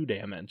too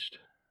damaged.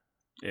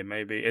 It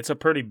may be. It's a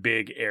pretty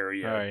big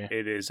area. Right.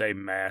 It is a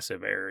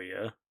massive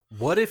area.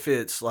 What if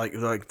it's like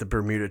the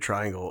Bermuda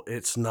Triangle?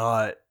 It's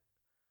not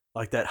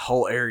like that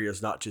whole area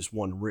is not just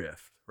one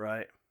rift,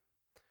 right?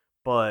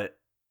 But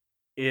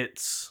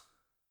it's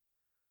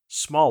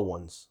small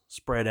ones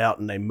spread out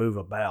and they move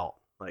about.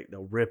 Like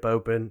they'll rip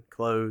open,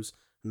 close.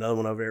 Another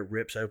one over there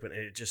rips open,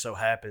 and it just so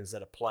happens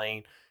that a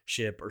plane,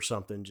 ship, or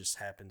something just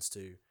happens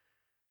to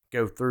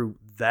go through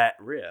that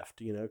rift.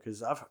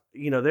 Because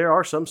there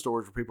are some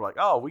stories where people are like,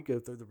 oh, we go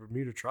through the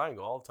Bermuda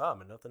Triangle all the time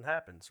and nothing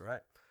happens,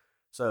 right?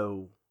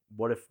 So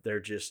what if they're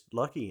just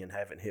lucky and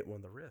haven't hit one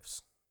of the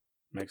rifts?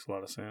 Makes a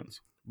lot of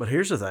sense. But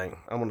here's the thing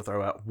I'm going to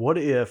throw out. What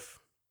if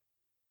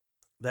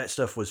that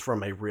stuff was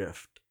from a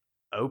rift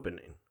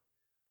opening?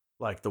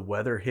 Like the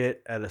weather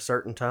hit at a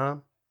certain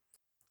time?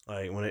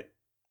 Like when it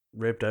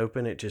ripped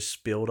open, it just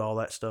spilled all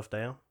that stuff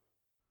down?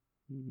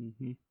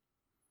 Mm-hmm.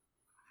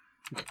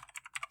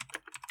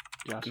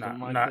 Josh Not- don't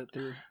like not- that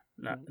theory.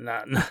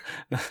 Not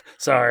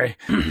sorry.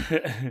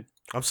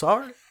 I'm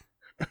sorry.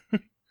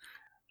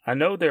 I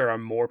know there are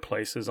more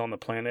places on the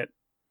planet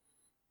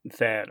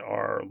that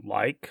are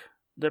like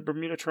the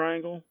Bermuda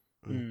Triangle.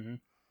 Mm-hmm.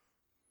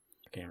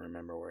 I can't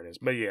remember where it is,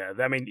 but yeah,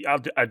 I mean,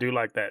 I do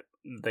like that,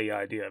 the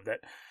idea of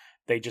that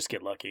they just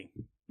get lucky.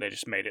 They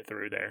just made it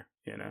through there,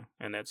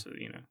 and that's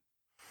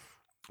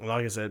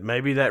Like I said,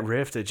 maybe that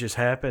rift, it just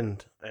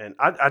happened. And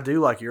I do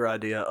like your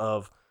idea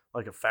of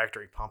like a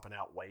factory pumping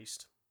out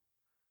waste.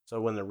 So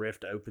when the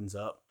rift opens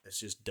up, it's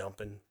just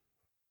dumping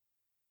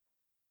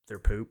their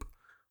poop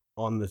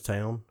on the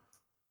town.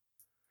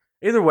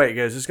 Either way it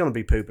goes, it's going to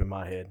be poop in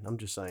my head. I'm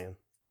just saying.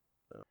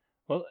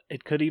 Well,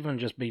 it could even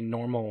just be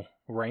normal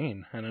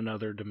rain in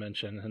another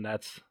dimension, and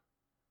that's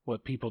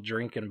what people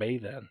drink and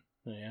bathe in.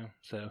 Yeah,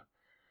 so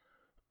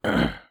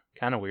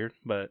kind of weird,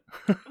 but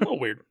a little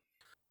weird.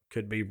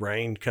 Could be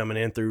rain coming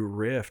in through a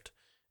rift,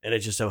 and it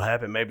just so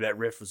happened maybe that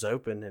rift was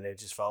open and it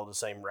just followed the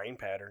same rain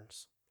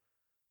patterns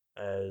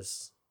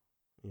as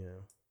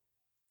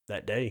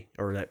that day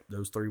or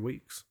those 3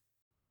 weeks.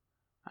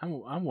 I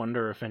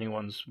wonder if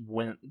anyone's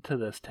went to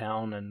this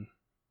town and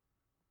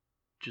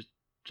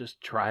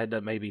just tried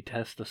to maybe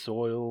test the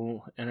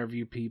soil,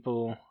 interview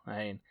people. I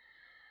mean,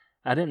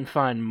 I didn't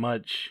find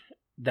much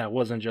that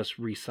wasn't just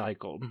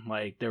recycled.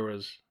 Like there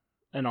was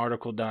an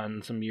article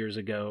done some years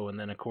ago, and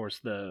then of course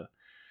the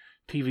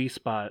TV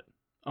spot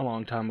a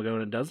long time ago,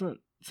 and it doesn't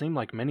seem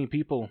like many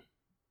people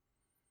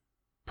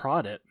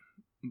prod it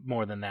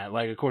more than that.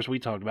 Like, of course, we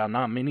talked about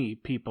not many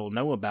people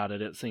know about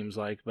it, it seems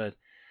like, but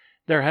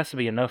there has to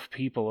be enough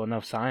people,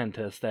 enough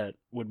scientists that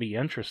would be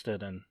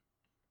interested in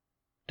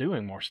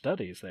doing more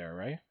studies there,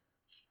 right?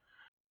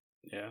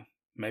 Yeah,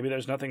 maybe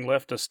there's nothing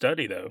left to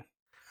study though.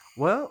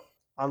 Well,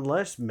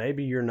 unless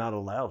maybe you're not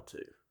allowed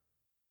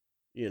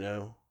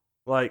to,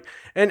 like,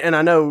 and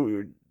I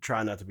know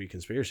try not to be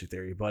conspiracy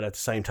theory, but at the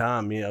same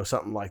time,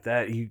 something like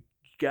that, you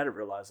got to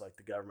realize like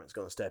the government's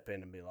going to step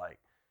in and be like,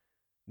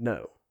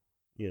 no,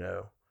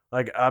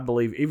 like I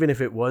believe even if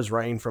it was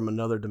rain from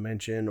another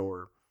dimension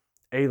or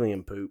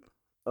alien poop,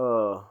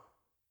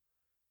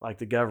 like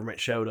the government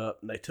showed up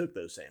and they took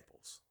those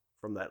samples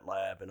from that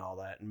lab and all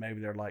that, and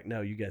maybe they're like,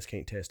 no, you guys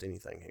can't test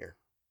anything here,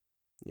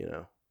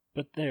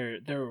 But they're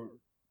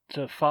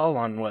to fall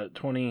on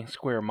 20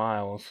 square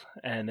miles,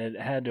 and it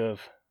had to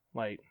have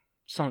like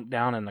sunk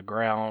down in the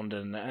ground,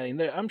 and I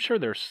mean, I'm sure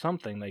there's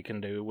something they can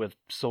do with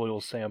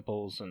soil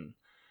samples and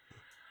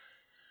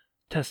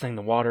testing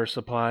the water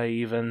supply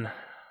even.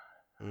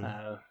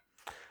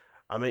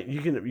 I mean, you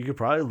could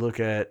probably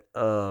look at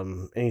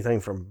anything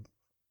from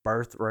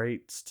birth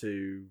rates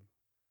to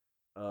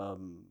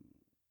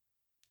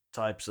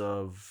types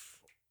of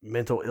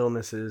mental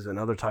illnesses and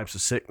other types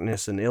of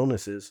sickness and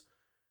illnesses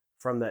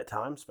from that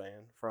time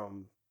span,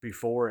 from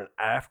before and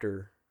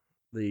after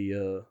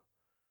the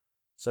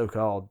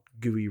so-called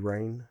gooey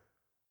rain,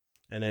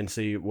 and then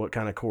see what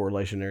kind of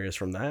correlation there is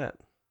from that.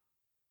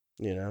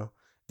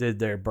 Did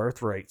their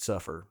birth rate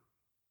suffer?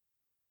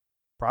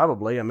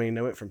 Probably. I mean,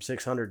 they went from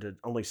 600 to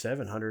only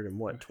 700 in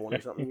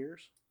 20-something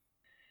years?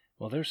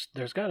 Well,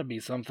 there's got to be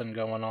something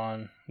going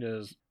on,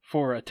 because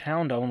for a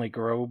town to only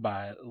grow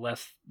by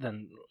less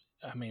than,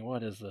 I mean,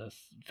 what is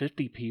this,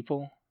 50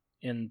 people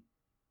in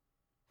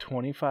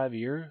 25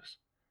 years?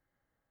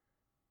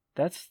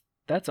 That's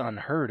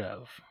unheard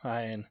of.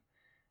 I mean,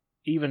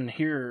 even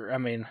here, I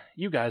mean,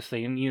 you guys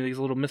seen these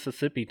little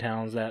Mississippi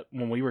towns that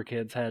when we were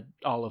kids had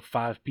all of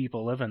 5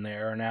 people living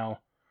there are now,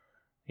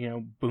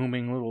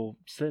 booming little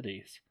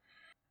cities.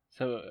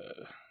 So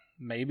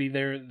maybe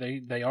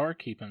they are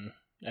keeping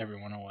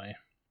everyone away.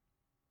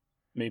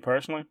 Me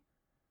personally,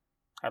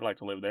 I'd like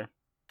to live there.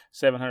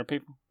 700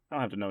 people. I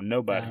don't have to know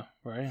nobody.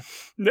 Yeah,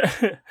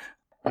 right.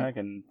 I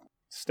can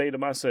stay to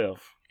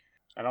myself.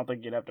 I don't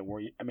think you'd have to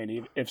worry. I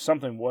mean, if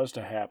something was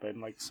to happen,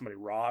 like somebody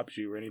robs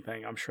you or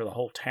anything, I'm sure the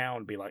whole town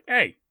would be like,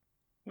 hey,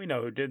 we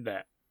know who did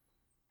that.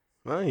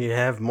 Well, you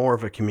have more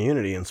of a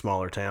community in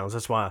smaller towns.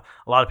 That's why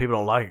a lot of people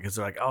don't like it, because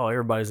they're like, oh,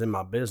 everybody's in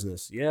my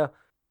business. Yeah,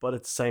 but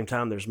at the same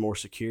time, there's more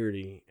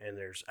security and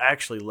there's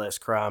actually less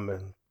crime.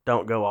 And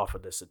don't go off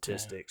of the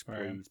statistics, yeah,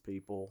 right. please,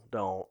 people.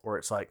 Don't. Where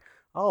it's like,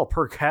 oh,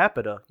 per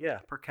capita. Yeah,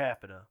 per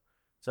capita.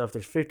 So if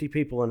there's 50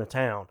 people in a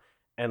town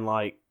and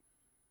like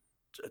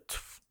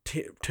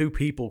 2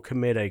 people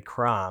commit a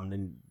crime,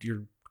 then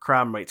your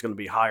crime rate's going to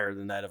be higher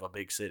than that of a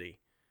big city.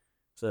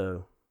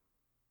 So,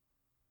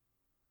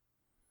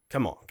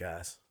 come on,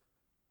 guys.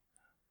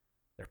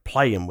 They're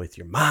playing with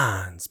your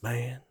minds,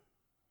 man.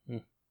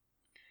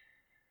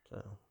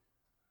 So,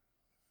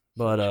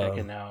 but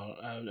checking out.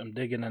 I'm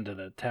digging into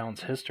the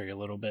town's history a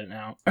little bit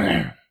now.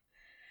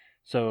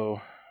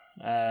 So,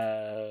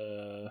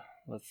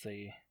 let's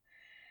see.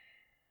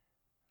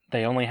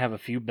 They only have a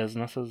few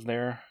businesses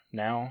there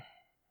now.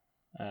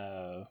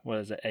 What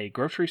is it? A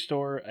grocery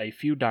store, a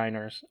few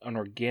diners, an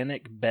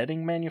organic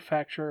bedding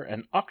manufacturer,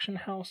 an auction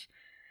house,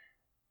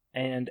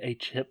 and a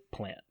chip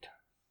plant.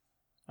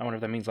 I wonder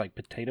if that means like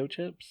potato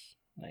chips.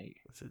 Like,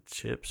 is it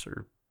chips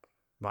or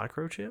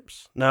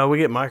microchips? No, we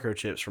get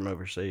microchips from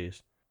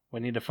overseas. we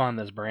need to find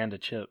this brand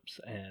of chips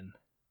and.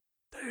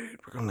 Dude,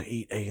 we're gonna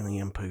eat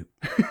alien poop.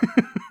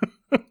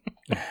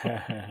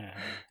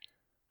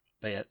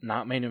 But yeah,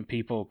 not many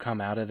people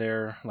come out of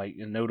there, like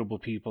notable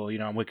people.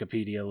 On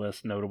Wikipedia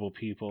lists notable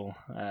people.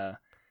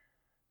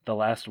 The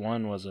last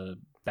one was a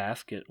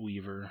basket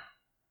weaver.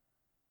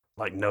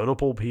 Like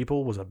notable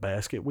people was a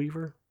basket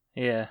weaver?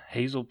 Yeah,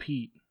 Hazel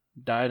Pete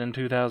died in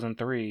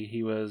 2003.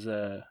 He was,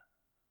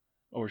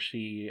 or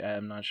she,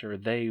 I'm not sure.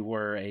 They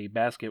were a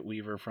basket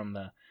weaver from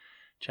the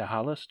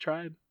Chehalis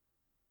tribe.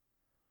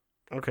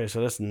 Okay,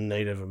 so that's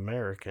Native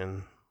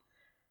American.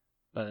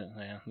 But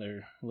yeah,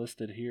 they're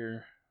listed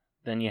here.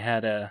 Then you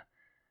had a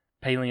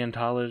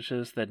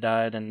paleontologist that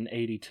died in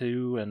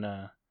 82 and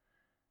a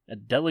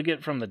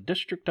delegate from the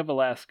District of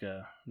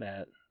Alaska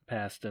that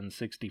passed in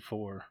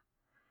 64.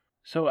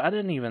 So I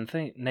didn't even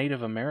think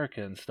Native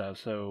American stuff,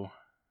 so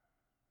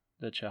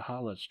the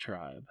Chehalis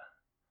tribe.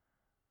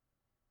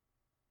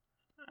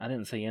 I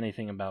didn't see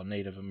anything about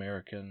Native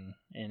American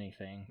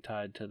anything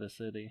tied to the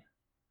city.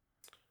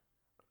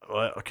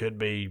 Well, it could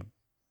be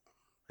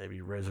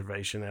maybe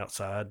reservation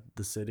outside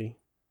the city.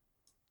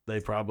 They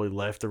probably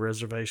left the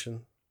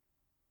reservation.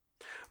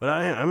 But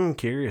I'm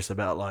curious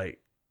about like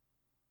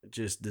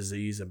just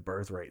disease and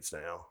birth rates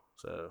now.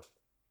 So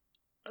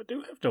I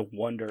do have to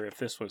wonder if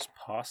this was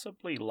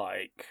possibly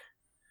like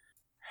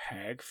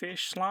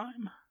hagfish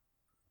slime.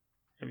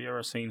 Have you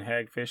ever seen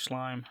hagfish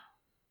slime?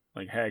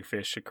 Like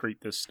hagfish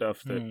secrete this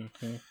stuff that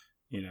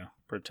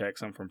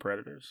protects them from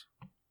predators.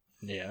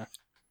 Yeah.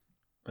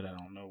 But I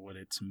don't know what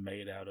it's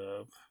made out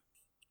of.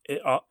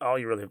 All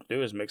you really have to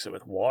do is mix it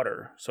with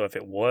water. So if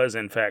it was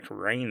in fact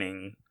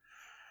raining,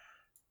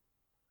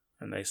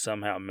 and they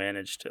somehow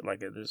managed to,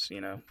 like it is,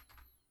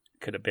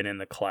 could have been in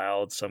the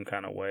clouds some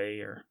kind of way,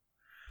 or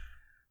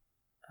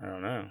I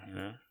don't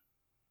know.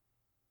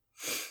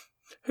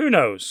 Who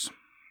knows?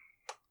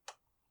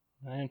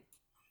 Man.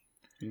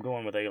 I'm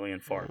going with alien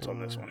farts on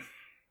this one.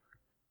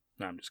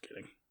 No, I'm just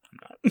kidding. I'm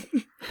not.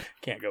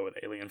 Can't go with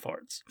alien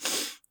farts.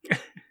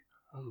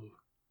 Oh.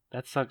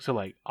 That sucks. So,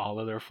 like,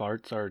 all of their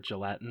farts are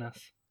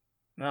gelatinous?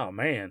 Oh,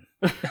 man.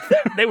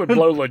 They would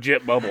blow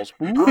legit bubbles.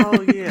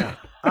 Oh, yeah.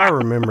 I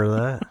remember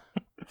that.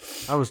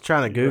 I was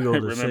trying to Google to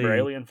Remember see.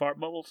 alien fart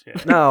bubbles?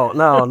 Yeah. No.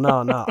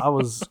 I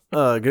was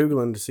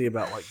Googling to see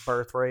about, like,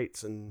 birth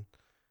rates and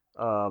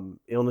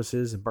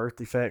illnesses and birth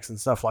defects and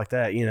stuff like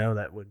that,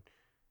 that would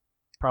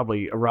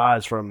probably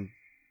arise from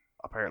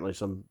apparently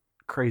some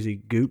crazy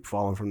goop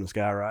falling from the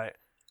sky, right?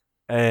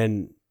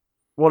 And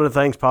one of the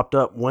things popped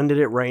up, when did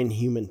it rain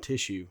human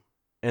tissue?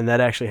 And that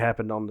actually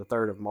happened on the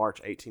 3rd of March,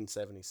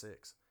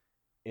 1876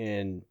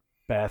 in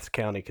Bath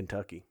County,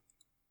 Kentucky.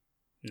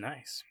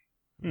 Nice.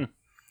 If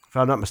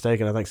I'm not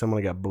mistaken, I think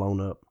someone got blown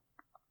up.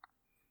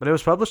 But it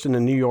was published in the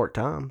New York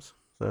Times.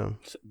 So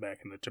back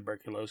in the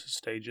tuberculosis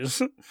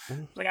stages.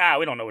 Like,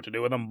 we don't know what to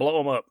do with them. Blow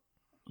them up.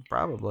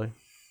 Probably.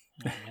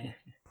 Oh, man.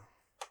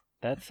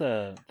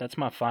 That's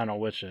my final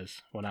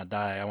wishes. When I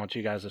die, I want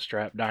you guys to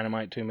strap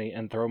dynamite to me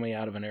and throw me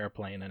out of an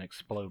airplane and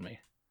explode me.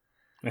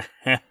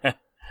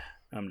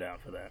 I'm down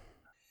for that.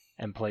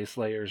 And play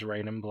Slayer's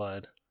Rain and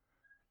Blood.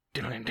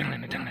 Oh,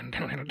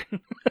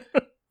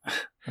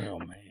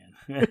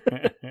 man.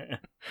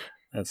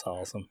 That's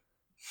awesome.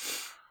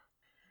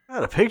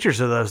 The pictures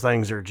of those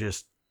things are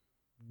just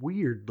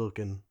weird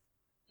looking.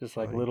 Just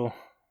like little...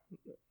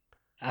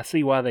 I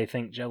see why they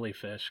think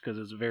jellyfish, because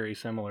it's very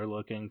similar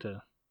looking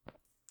to...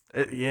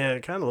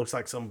 It kind of looks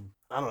like some...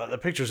 I don't know. The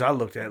pictures I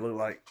looked at look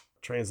like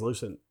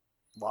translucent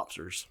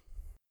lobsters.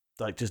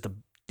 Like just a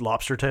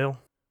lobster tail.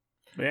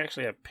 They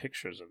actually have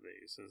pictures of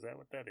these. Is that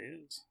what that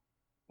is?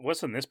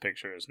 What's in this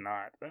picture is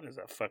not. That is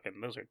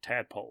those are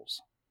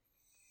tadpoles.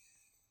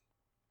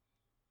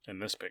 In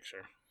this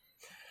picture.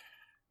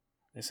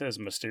 It says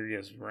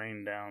mysterious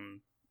rain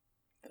down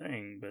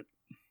thing, but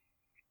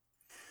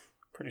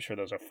pretty sure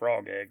those are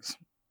frog eggs.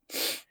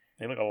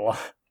 They look a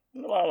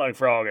lot like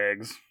frog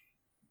eggs.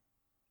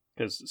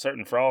 Because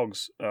certain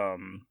frogs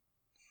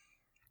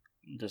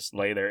just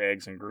lay their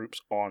eggs in groups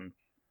on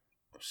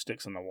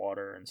sticks in the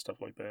water and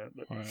stuff like that.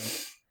 But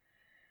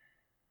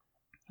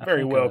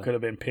very well could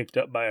have been picked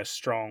up by a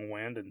strong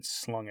wind and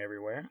slung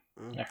everywhere.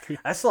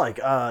 That's like,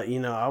 I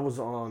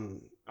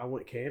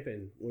went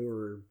camping.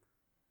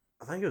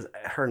 I think it was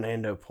at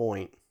Hernando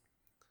Point,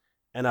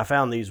 and I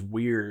found these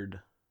weird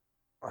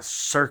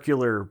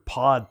circular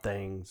pod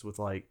things with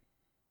like,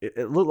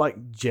 it looked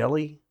like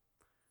jelly,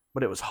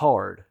 but it was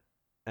hard.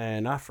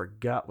 And I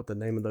forgot what the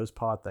name of those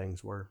pod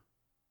things were.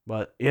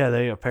 But yeah,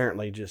 they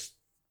apparently just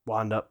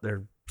wind up.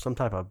 They're some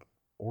type of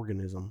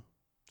organism.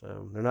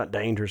 So they're not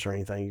dangerous or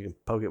anything. You can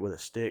poke it with a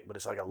stick, but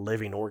it's like a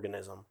living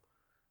organism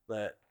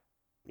that,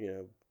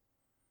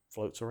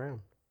 floats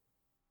around.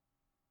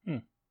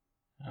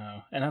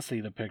 Oh, and I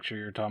see the picture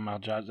you're talking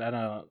about, Josh.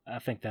 I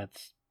think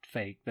that's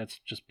fake. That's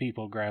just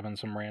people grabbing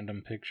some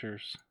random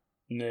pictures.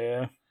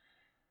 Yeah.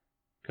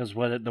 Because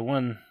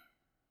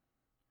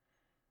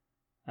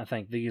I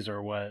think these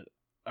are what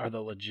are the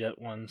legit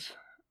ones.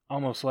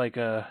 Almost like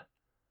the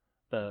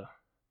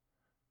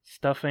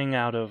stuffing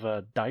out of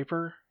a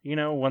diaper,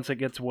 once it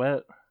gets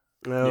wet.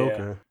 Oh, Yeah.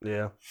 okay.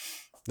 Yeah.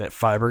 That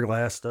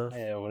fiberglass stuff.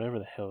 Yeah, whatever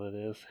the hell it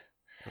is.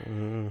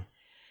 Mm-hmm.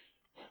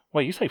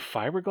 Wait, you say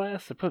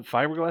fiberglass? They put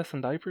fiberglass in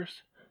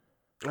diapers?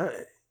 My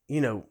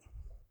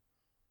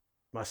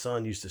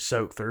son used to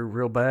soak through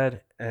real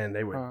bad, and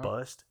they would Uh-huh.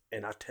 bust.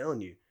 And I'm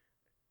telling you,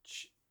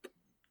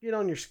 get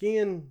on your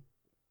skin,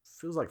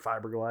 feels like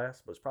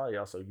fiberglass, but it's probably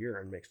also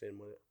urine mixed in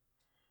with it.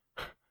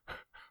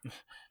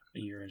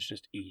 The urine's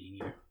just eating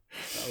you.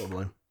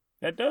 Probably.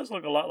 That does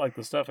look a lot like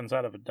the stuff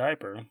inside of a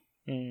diaper,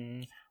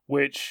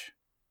 which,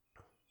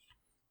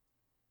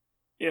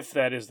 if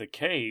that is the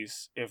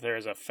case, if there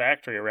is a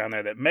factory around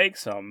there that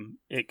makes them,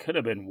 it could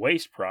have been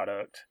waste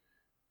product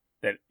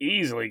that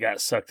easily got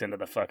sucked into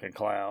the fucking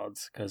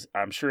clouds, because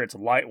I'm sure it's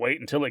lightweight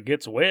until it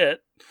gets wet.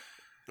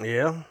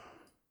 Yeah.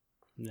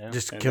 Yeah.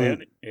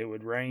 Then it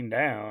would rain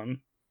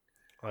down.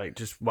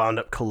 Just wound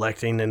up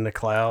collecting in the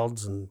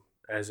clouds, and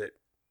as it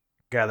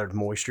gathered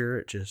moisture,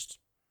 it just,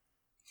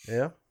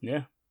 yeah.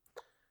 Yeah.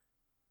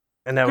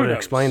 And that Who would knows?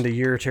 explain the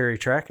urinary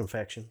tract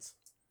infections.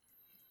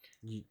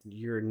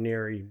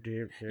 Urinary.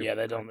 Yeah,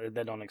 they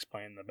don't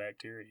explain the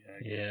bacteria.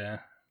 Yeah.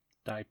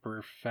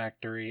 Diaper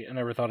factory. I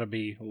never thought it'd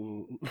be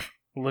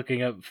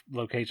looking up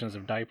locations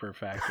of diaper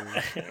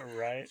factories.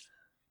 Right.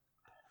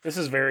 This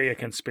is very a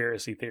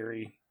conspiracy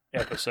theory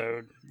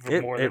episode.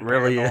 It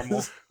really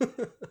is.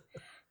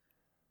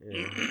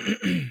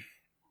 Yeah.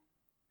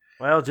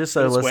 Well, just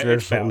so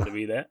listeners it's bound to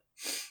be that.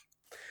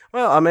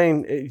 Well, I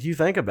mean, if you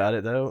think about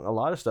it, though, a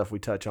lot of stuff we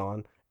touch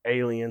on,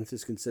 aliens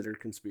is considered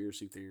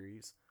conspiracy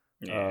theories.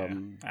 Yeah,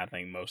 I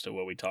think most of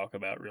what we talk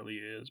about really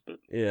is, but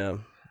yeah,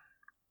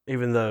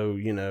 even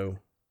though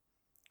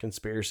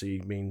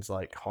conspiracy means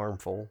like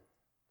harmful.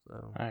 So,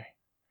 All right.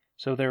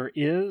 So there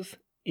is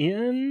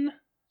in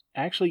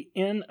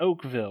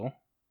Oakville,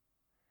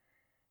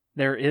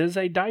 there is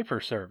a diaper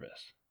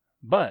service,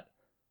 but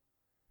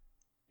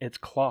it's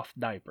cloth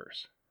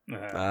diapers.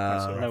 that's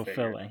what I No figured.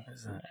 filling.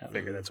 I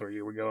figured that's where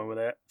you were going with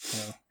that.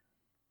 No.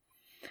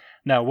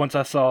 Now, once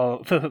I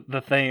saw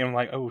the thing, I'm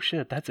like, oh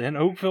shit, that's in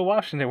Oakville,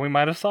 Washington. We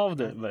might have solved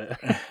it, but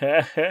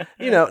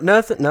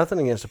nothing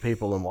against the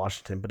people in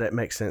Washington, but it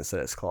makes sense that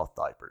it's cloth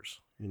diapers.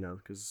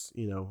 Because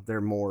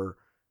they're more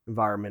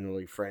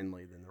environmentally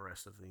friendly than the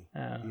rest of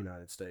the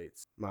United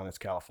States, minus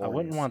I California.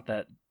 wouldn't want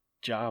that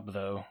job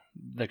though,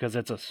 because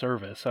it's a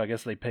service. So I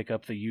guess they pick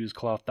up the used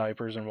cloth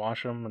diapers and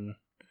wash them. And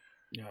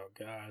Oh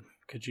God,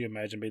 could you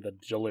imagine being the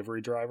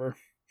delivery driver?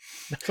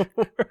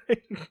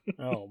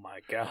 Oh my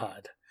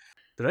God.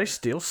 Do they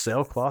still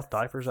sell cloth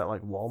diapers at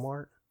like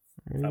Walmart?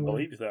 I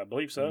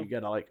believe so. You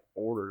gotta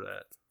order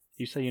that.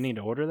 You say you need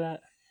to order that?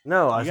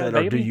 No, I You got said, a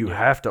or do baby? you Yeah.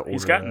 have to order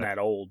He's gotten that?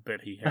 that old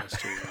that he has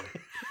to.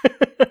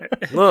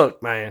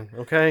 Look, man,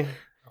 okay?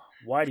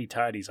 Whitey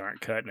tidies aren't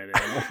cutting it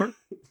anymore.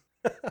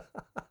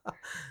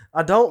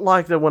 I don't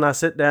like that when I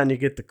sit down you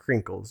get the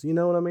crinkles. You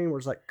know what I mean? Where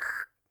it's like,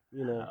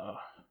 Oh. I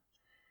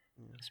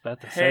was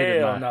about to say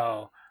Hell to my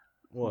no.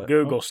 what?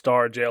 Google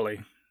star jelly.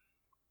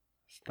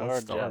 What's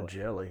Star star jelly.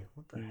 jelly?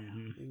 What the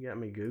Mhm. hell? You got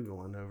me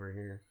Googling over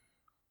here.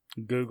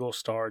 Google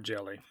star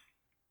jelly.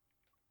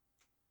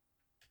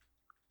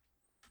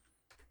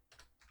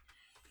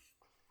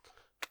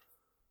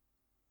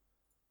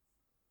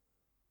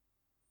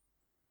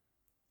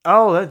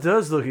 Oh, that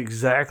does look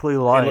exactly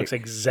like. It looks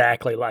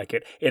exactly like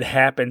it. It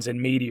happens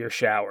in meteor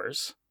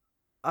showers.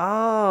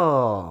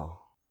 Oh,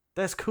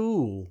 that's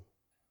cool.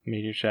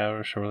 Meteor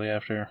shower shortly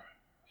after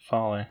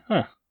falling.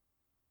 Huh.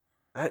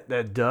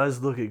 That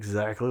does look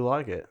exactly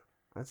like it.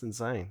 That's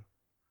insane.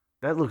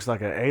 That looks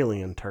like an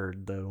alien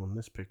turd, though, in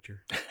this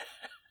picture.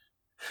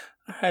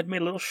 I had me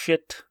a little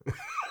shit.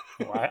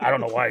 Well, I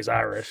don't know why he's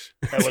Irish.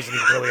 That wasn't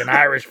even really an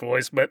Irish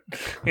voice, but,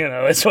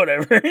 it's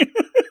whatever.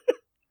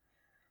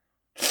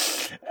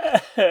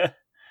 I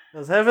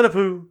was having a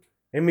poo,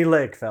 and my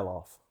leg fell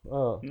off.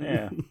 Oh.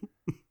 Yeah.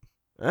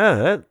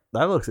 Yeah,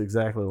 that looks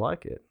exactly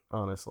like it,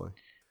 honestly.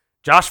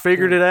 Josh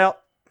figured it out.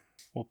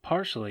 Well,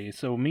 partially.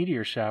 So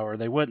meteor shower,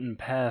 they wouldn't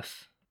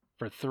pass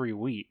for 3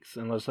 weeks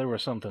unless there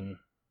was something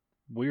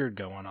weird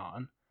going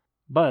on.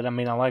 But I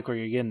mean, I like where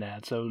you're getting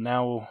at. So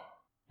now,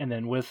 and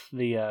then with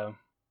the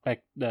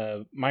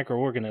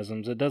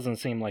microorganisms, it doesn't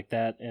seem like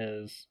that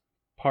is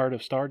part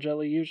of star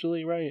jelly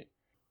usually, right?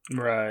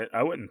 Right.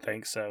 I wouldn't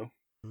think so.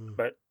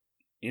 But,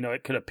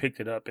 it could have picked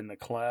it up in the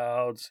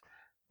clouds.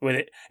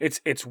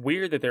 It's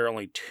weird that there are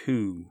only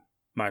 2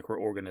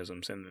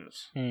 microorganisms in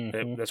this.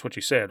 Mm-hmm. That's what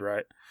you said,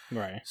 right?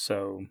 Right.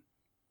 So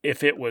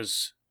if it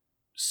was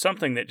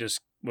something that just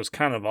was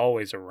kind of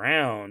always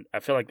around, I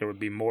feel like there would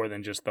be more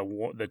than just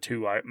the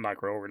two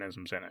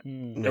microorganisms in it.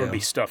 There would be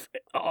stuff,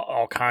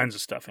 all kinds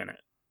of stuff in it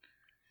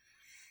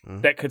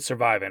that could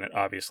survive in it,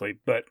 obviously.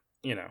 But,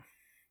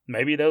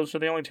 maybe those are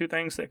the only two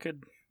things that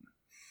could,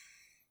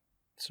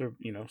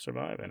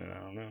 survive in it. I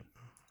don't know.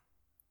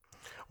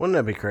 Wouldn't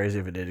that be crazy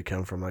if it did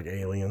come from like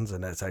aliens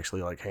and that's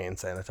actually like hand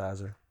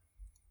sanitizer?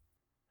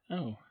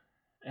 Oh,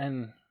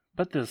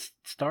 but this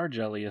star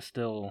jelly is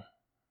still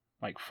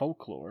like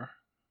folklore.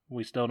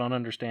 We still don't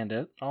understand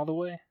it all the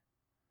way.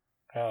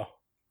 Oh,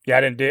 yeah.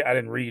 I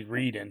didn't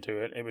read into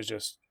it. It was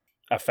just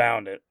I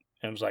found it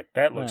and was like,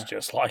 that looks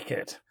just like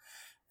it,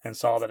 and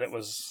saw that it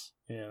was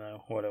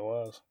what it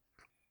was.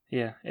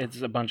 Yeah,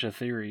 it's a bunch of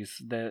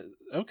theories that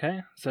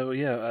so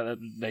yeah,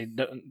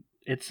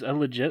 it's a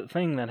legit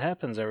thing that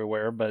happens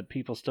everywhere, but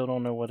people still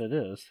don't know what it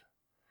is.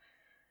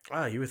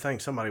 Oh, you would think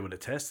somebody would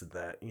have tested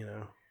that,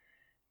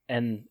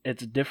 And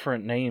it's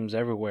different names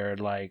everywhere.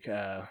 Like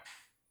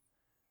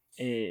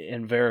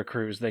in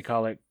Veracruz, they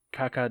call it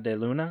caca de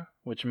luna,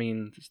 which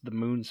means the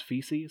moon's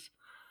feces.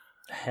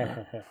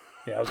 Yeah,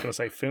 I was gonna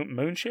say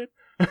moon shit.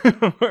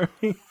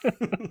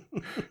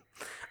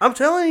 I'm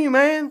telling you,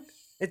 man,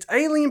 it's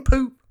alien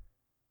poop.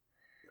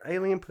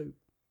 Alien poop.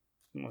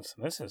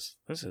 Listen,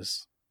 this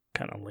is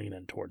kind of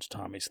leaning towards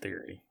Tommy's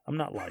theory. I'm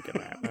not liking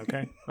that.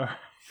 Okay.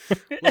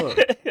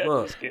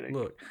 Look.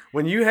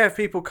 When you have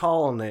people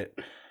calling it,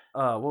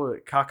 what was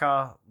it,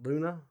 caca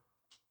luna,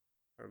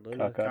 or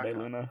luna, caca de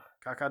luna.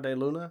 Caca de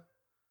luna.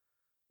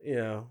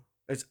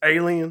 It's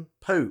alien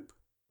poop.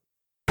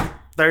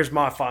 There's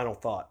my final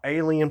thought.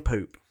 Alien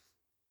poop.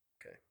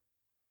 Okay.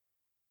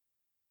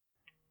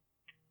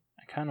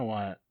 I kind of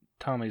want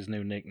Tommy's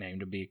new nickname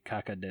to be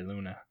Caca de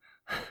Luna.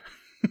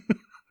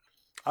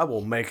 I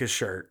will make a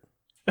shirt.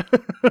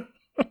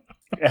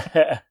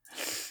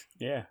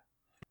 Yeah.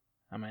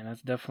 I mean,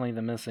 that's definitely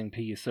the missing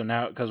piece. So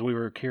now, because we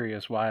were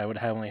curious why it would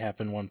only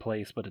happen one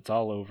place, but it's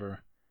all over.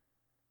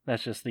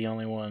 That's just the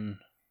only one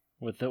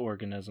with the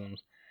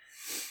organisms.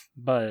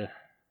 But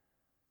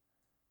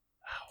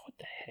what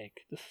the heck?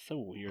 This is so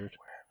weird.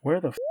 Where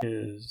the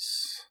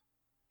is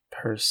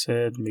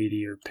Perseid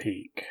Meteor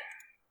Peak?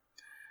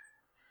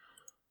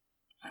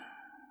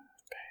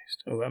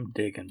 Oh, I'm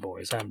digging,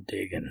 boys. I'm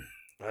digging.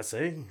 I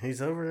see.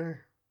 He's over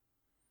there.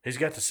 He's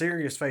got the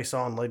serious face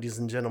on, ladies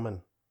and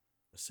gentlemen.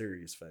 A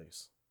serious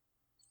face.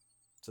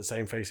 It's the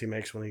same face he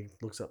makes when he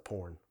looks up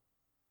porn.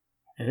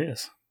 It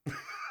is.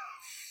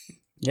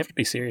 You have to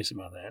be serious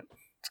about that.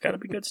 It's got to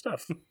be good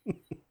stuff.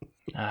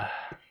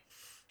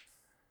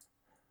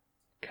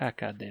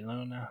 Caca de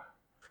Luna.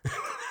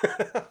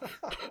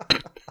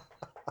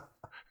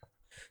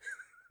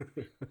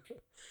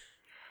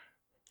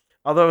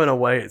 Although in a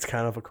way, it's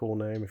kind of a cool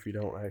name if you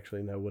don't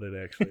actually know what it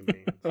actually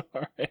means. All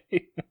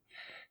right.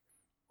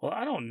 Well,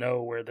 I don't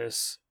know where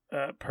this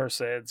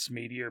Perseid's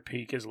Meteor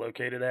Peak is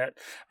located at,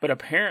 but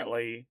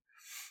apparently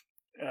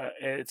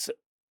it's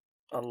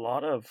a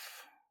lot of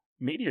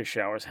meteor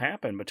showers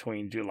happen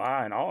between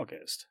July and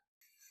August.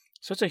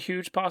 So it's a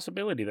huge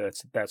possibility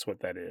that's what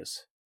that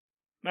is.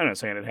 I'm not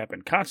saying it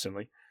happened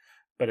constantly,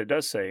 but it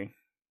does say,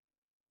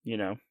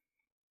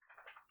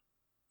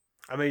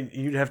 I mean,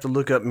 you'd have to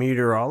look up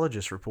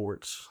meteorologist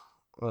reports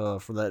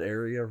for that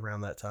area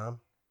around that time.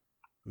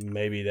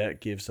 Maybe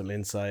that gives some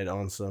insight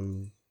on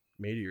some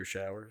meteor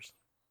showers.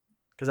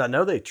 Because I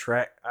know they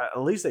track,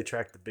 at least they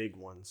track the big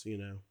ones,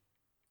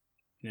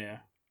 Yeah.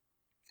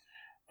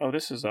 Oh,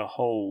 this is a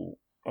whole...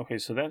 Okay,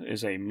 so that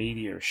is a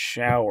meteor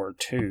shower,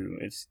 too.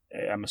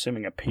 I'm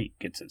assuming a peak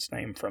gets its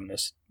name from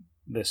this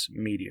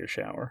meteor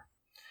shower.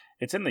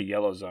 It's in the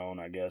yellow zone,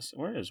 I guess.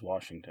 Where is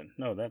Washington?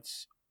 No,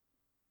 that's...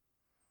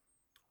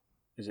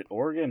 Is it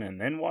Oregon and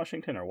then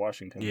Washington, or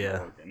Washington and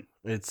Oregon?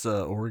 It's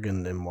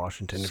Oregon and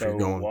Washington if so you're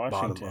going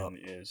Washington bottom up.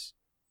 is...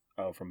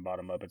 Oh, from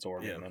bottom up, it's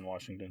Oregon and then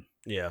Washington.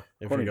 Yeah,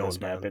 if According you're to going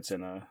this map, down. it's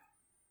in a...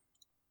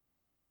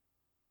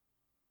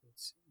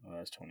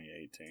 that's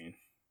 2018.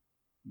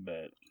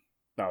 But...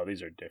 Oh,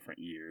 these are different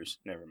years.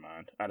 Never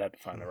mind. I'd have to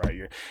find the right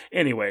year.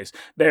 Anyways,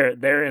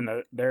 they're in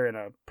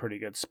a pretty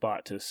good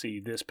spot to see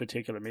this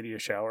particular meteor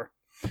shower.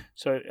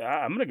 So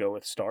I'm gonna go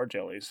with star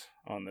jellies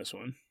on this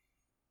one.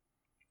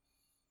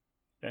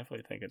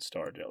 Definitely think it's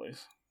star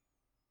jellies.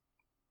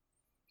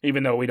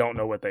 Even though we don't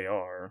know what they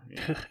are,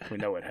 we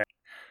know it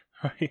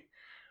happened.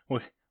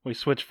 We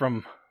switch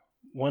from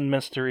one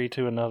mystery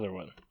to another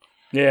one.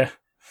 Yeah.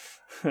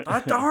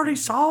 I already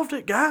solved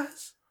it,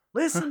 guys.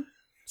 Listen,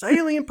 it's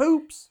alien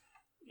poops.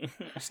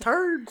 It's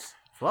turds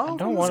falling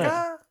from the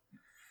sky.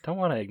 Don't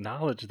want to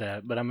acknowledge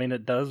that, but I mean,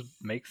 it does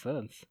make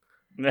sense.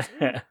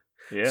 Yeah.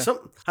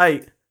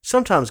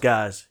 Sometimes,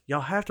 guys, y'all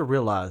have to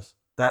realize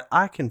that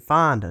I can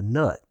find a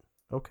nut.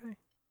 Okay,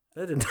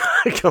 that did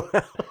not come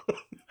out.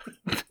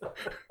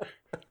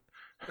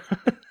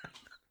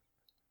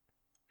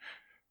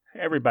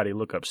 Everybody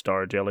look up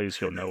star jellies.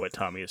 You'll know what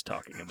Tommy is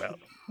talking about.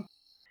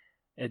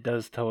 It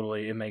does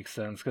totally. It makes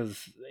sense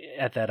because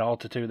at that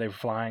altitude they're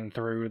flying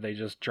through, they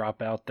just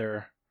drop out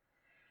their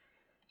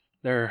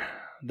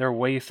their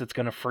waste, it's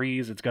going to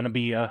freeze. It's going to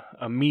be a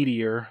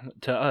meteor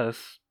to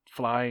us,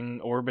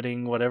 flying,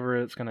 orbiting, whatever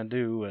it's going to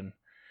do, and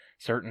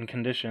certain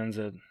conditions,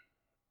 it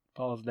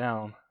falls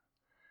down.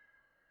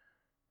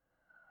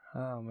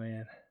 Oh,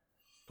 man.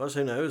 Plus,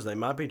 who knows? They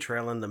might be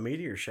trailing the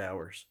meteor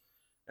showers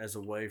as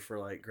a way for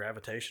like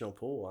gravitational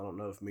pull. I don't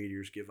know if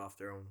meteors give off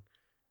their own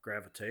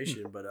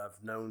gravitation, but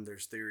I've known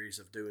there's theories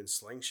of doing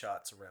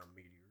slingshots around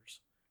meteors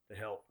to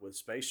help with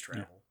space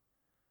travel. Yeah.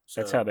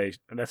 So,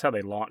 That's how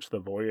they launched the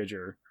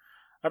Voyager.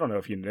 I don't know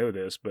if you know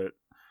this, but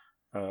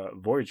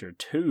Voyager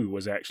 2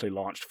 was actually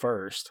launched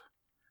first,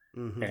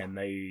 and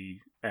they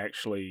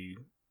actually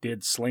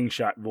did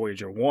slingshot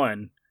Voyager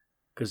 1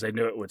 because they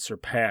knew it would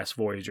surpass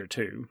Voyager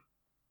 2.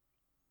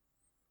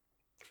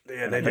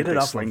 Yeah, and they I think did it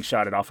off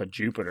slingshot it off of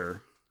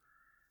Jupiter,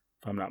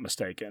 if I'm not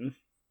mistaken.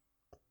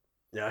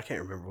 Yeah, I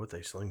can't remember what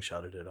they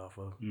slingshotted it off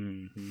of.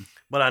 Mm-hmm.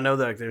 But I know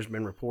that there's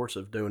been reports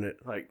of doing it,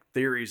 like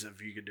theories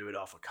of you could do it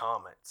off of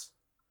comets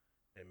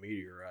and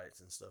meteorites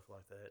and stuff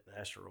like that, and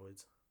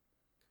asteroids.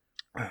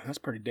 That's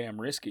pretty damn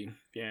risky,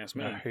 if you ask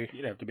me.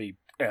 You'd have to be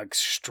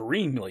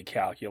extremely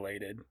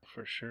calculated.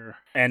 For sure.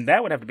 And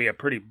that would have to be a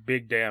pretty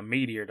big damn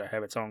meteor to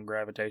have its own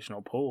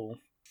gravitational pull.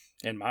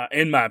 In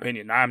my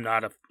opinion, I'm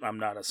not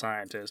a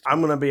scientist.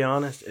 I'm gonna be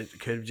honest. It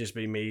could just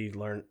be me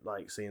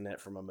seeing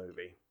that from a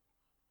movie.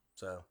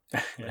 So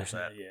there's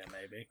that. Yeah,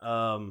 maybe.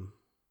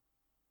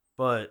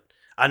 But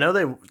I know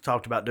they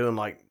talked about doing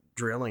like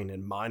drilling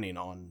and mining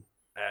on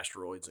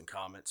asteroids and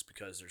comets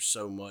because there's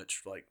so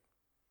much like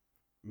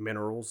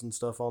minerals and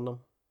stuff on them.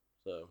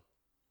 So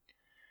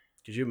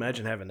could you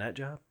imagine having that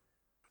job?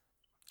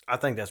 I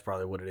think that's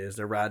probably what it is.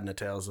 They're riding the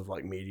tails of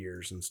like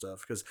meteors and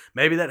stuff because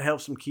maybe that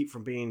helps them keep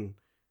from being,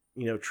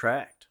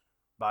 tracked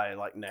by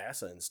like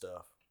NASA and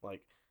stuff.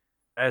 Like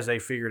as they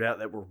figured out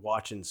that we're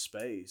watching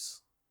space,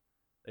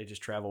 they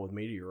just travel with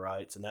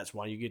meteorites, and that's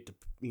why you get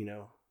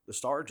the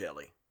star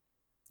jelly.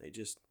 They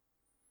just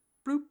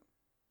bloop,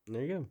 and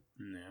there you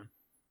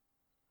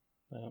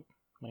Yeah.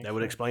 That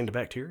would explain the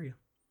bacteria.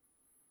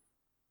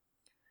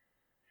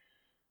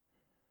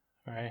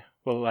 Right.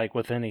 Well, like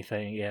with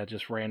anything, yeah,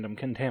 just random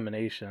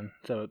contamination.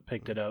 So it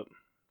picked it up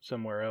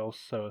somewhere else.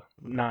 So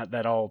not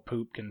that all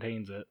poop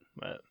contains it,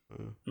 but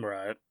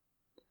Right.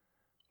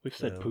 we've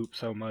said poop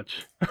so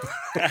much.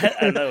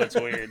 I know it's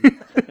weird.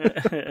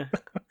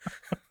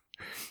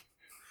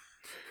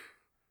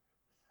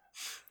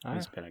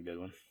 It's been a good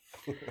one.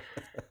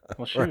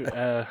 Well, shoot.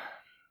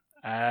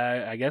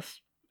 I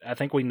guess I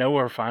think we know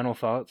our final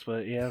thoughts,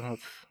 but yeah,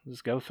 let's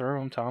just go through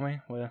them,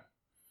 Tommy. With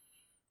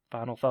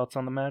final thoughts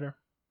on the matter.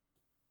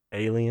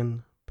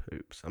 Alien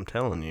poops. I'm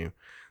telling you,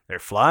 they're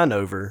flying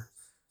over,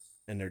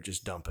 and they're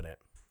just dumping it.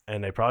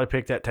 And they probably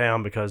picked that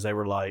town because they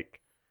were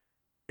like,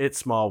 "It's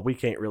small. We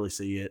can't really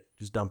see it.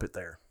 Just dump it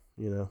there."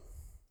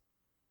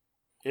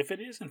 If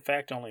it is in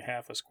fact only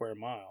half a square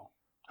mile,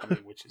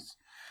 which is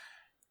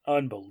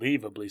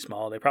unbelievably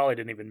small, they probably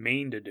didn't even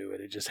mean to do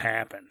it. It just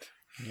happened.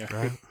 Yeah.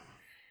 Right.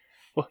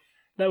 Well,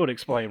 that would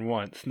explain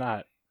once,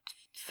 not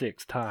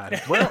 6 times.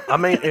 Well, I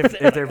mean,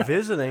 if they're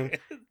visiting,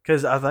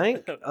 because I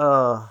think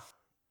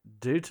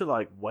due to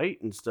like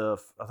weight and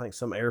stuff, I think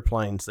some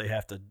airplanes they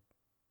have to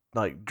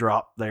like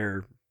drop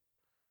their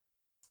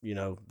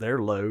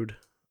load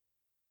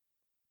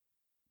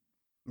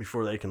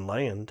before they can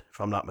land.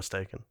 If I'm not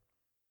mistaken.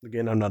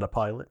 Again, I'm not a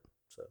pilot,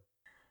 so.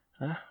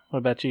 What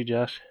about you,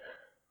 Josh?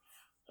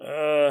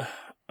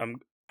 I'm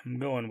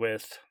going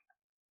with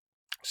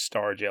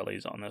star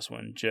jellies on this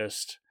one.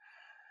 Just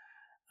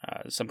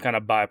some kind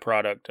of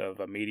byproduct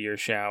of a meteor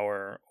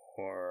shower,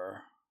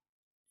 or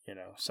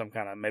some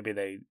kind of, maybe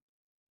they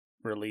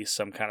release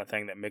some kind of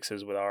thing that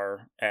mixes with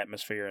our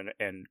atmosphere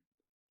and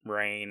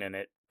rain, and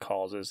it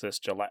causes this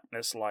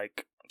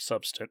gelatinous-like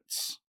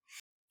substance.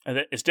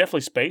 And it's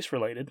definitely space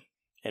related,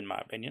 in my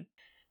opinion.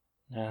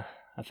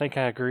 I think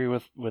I agree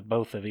with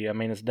both of you. I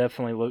mean, it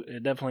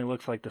definitely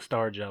looks like the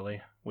star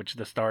jelly, which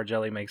the star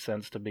jelly makes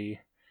sense to be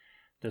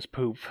this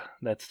poop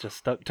that's just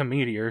stuck to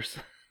meteors.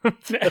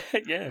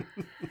 Yeah.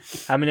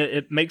 I mean,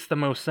 it makes the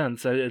most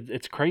sense.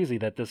 It's crazy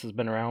that this has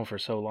been around for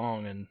so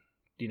long, and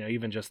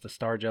even just the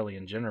star jelly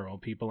in general,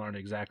 people aren't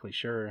exactly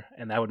sure,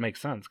 and that would make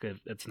sense because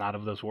it's not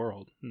of this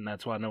world, and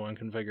that's why no one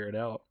can figure it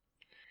out.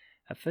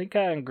 I think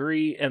I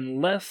agree,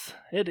 unless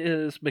it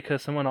is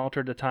because someone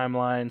altered the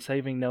timeline,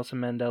 saving Nelson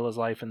Mandela's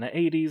life in the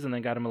 80s, and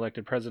then got him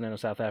elected president of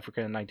South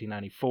Africa in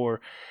 1994,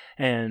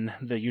 and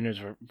the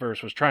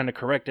universe was trying to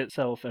correct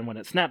itself, and when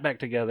it snapped back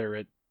together,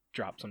 it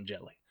dropped some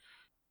jelly.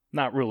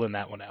 Not ruling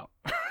that one out.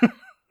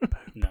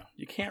 No,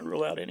 you can't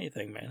rule out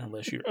anything, man,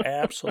 unless you're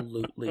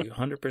absolutely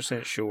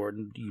 100% sure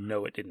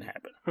it didn't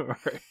happen.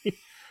 Right.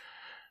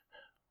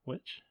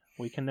 Which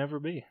we can never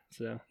be.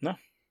 So no,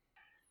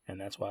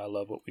 and that's why I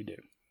love what we do.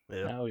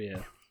 Yeah. Oh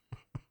yeah.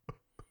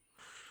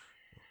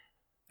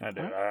 I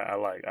do.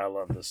 I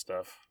love this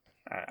stuff.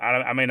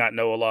 I may not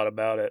know a lot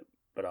about it,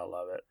 but I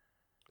love it.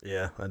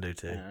 Yeah, I do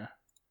too.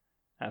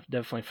 I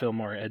definitely feel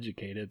more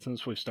educated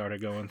since we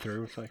started going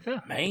through. It's like,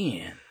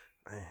 man.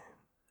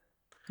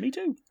 Me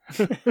too.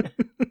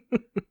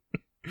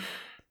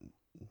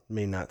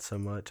 Me, not so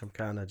much. I'm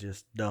kind of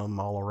just dumb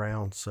all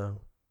around.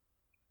 So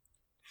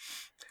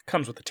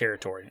Comes with the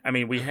territory. I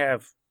mean, we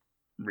have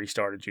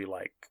restarted you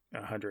like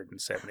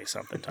 170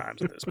 something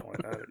times at this point.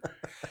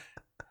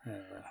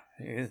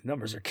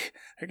 Numbers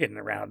they're getting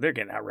around. They're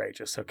getting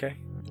outrageous. Okay,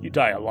 you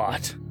die a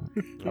lot,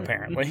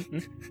 apparently.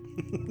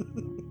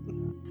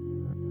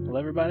 Well,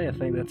 everybody, I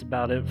think that's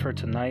about it for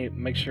tonight.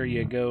 Make sure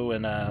you go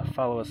and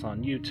follow us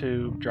on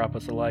YouTube, drop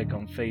us a like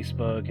on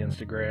Facebook,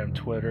 Instagram,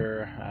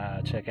 Twitter,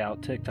 check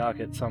out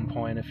TikTok at some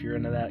point if you're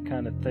into that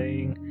kind of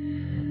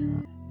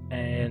thing.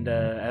 And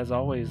as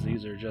always,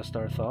 these are just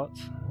our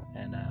thoughts,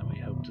 and we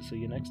hope to see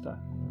you next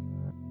time.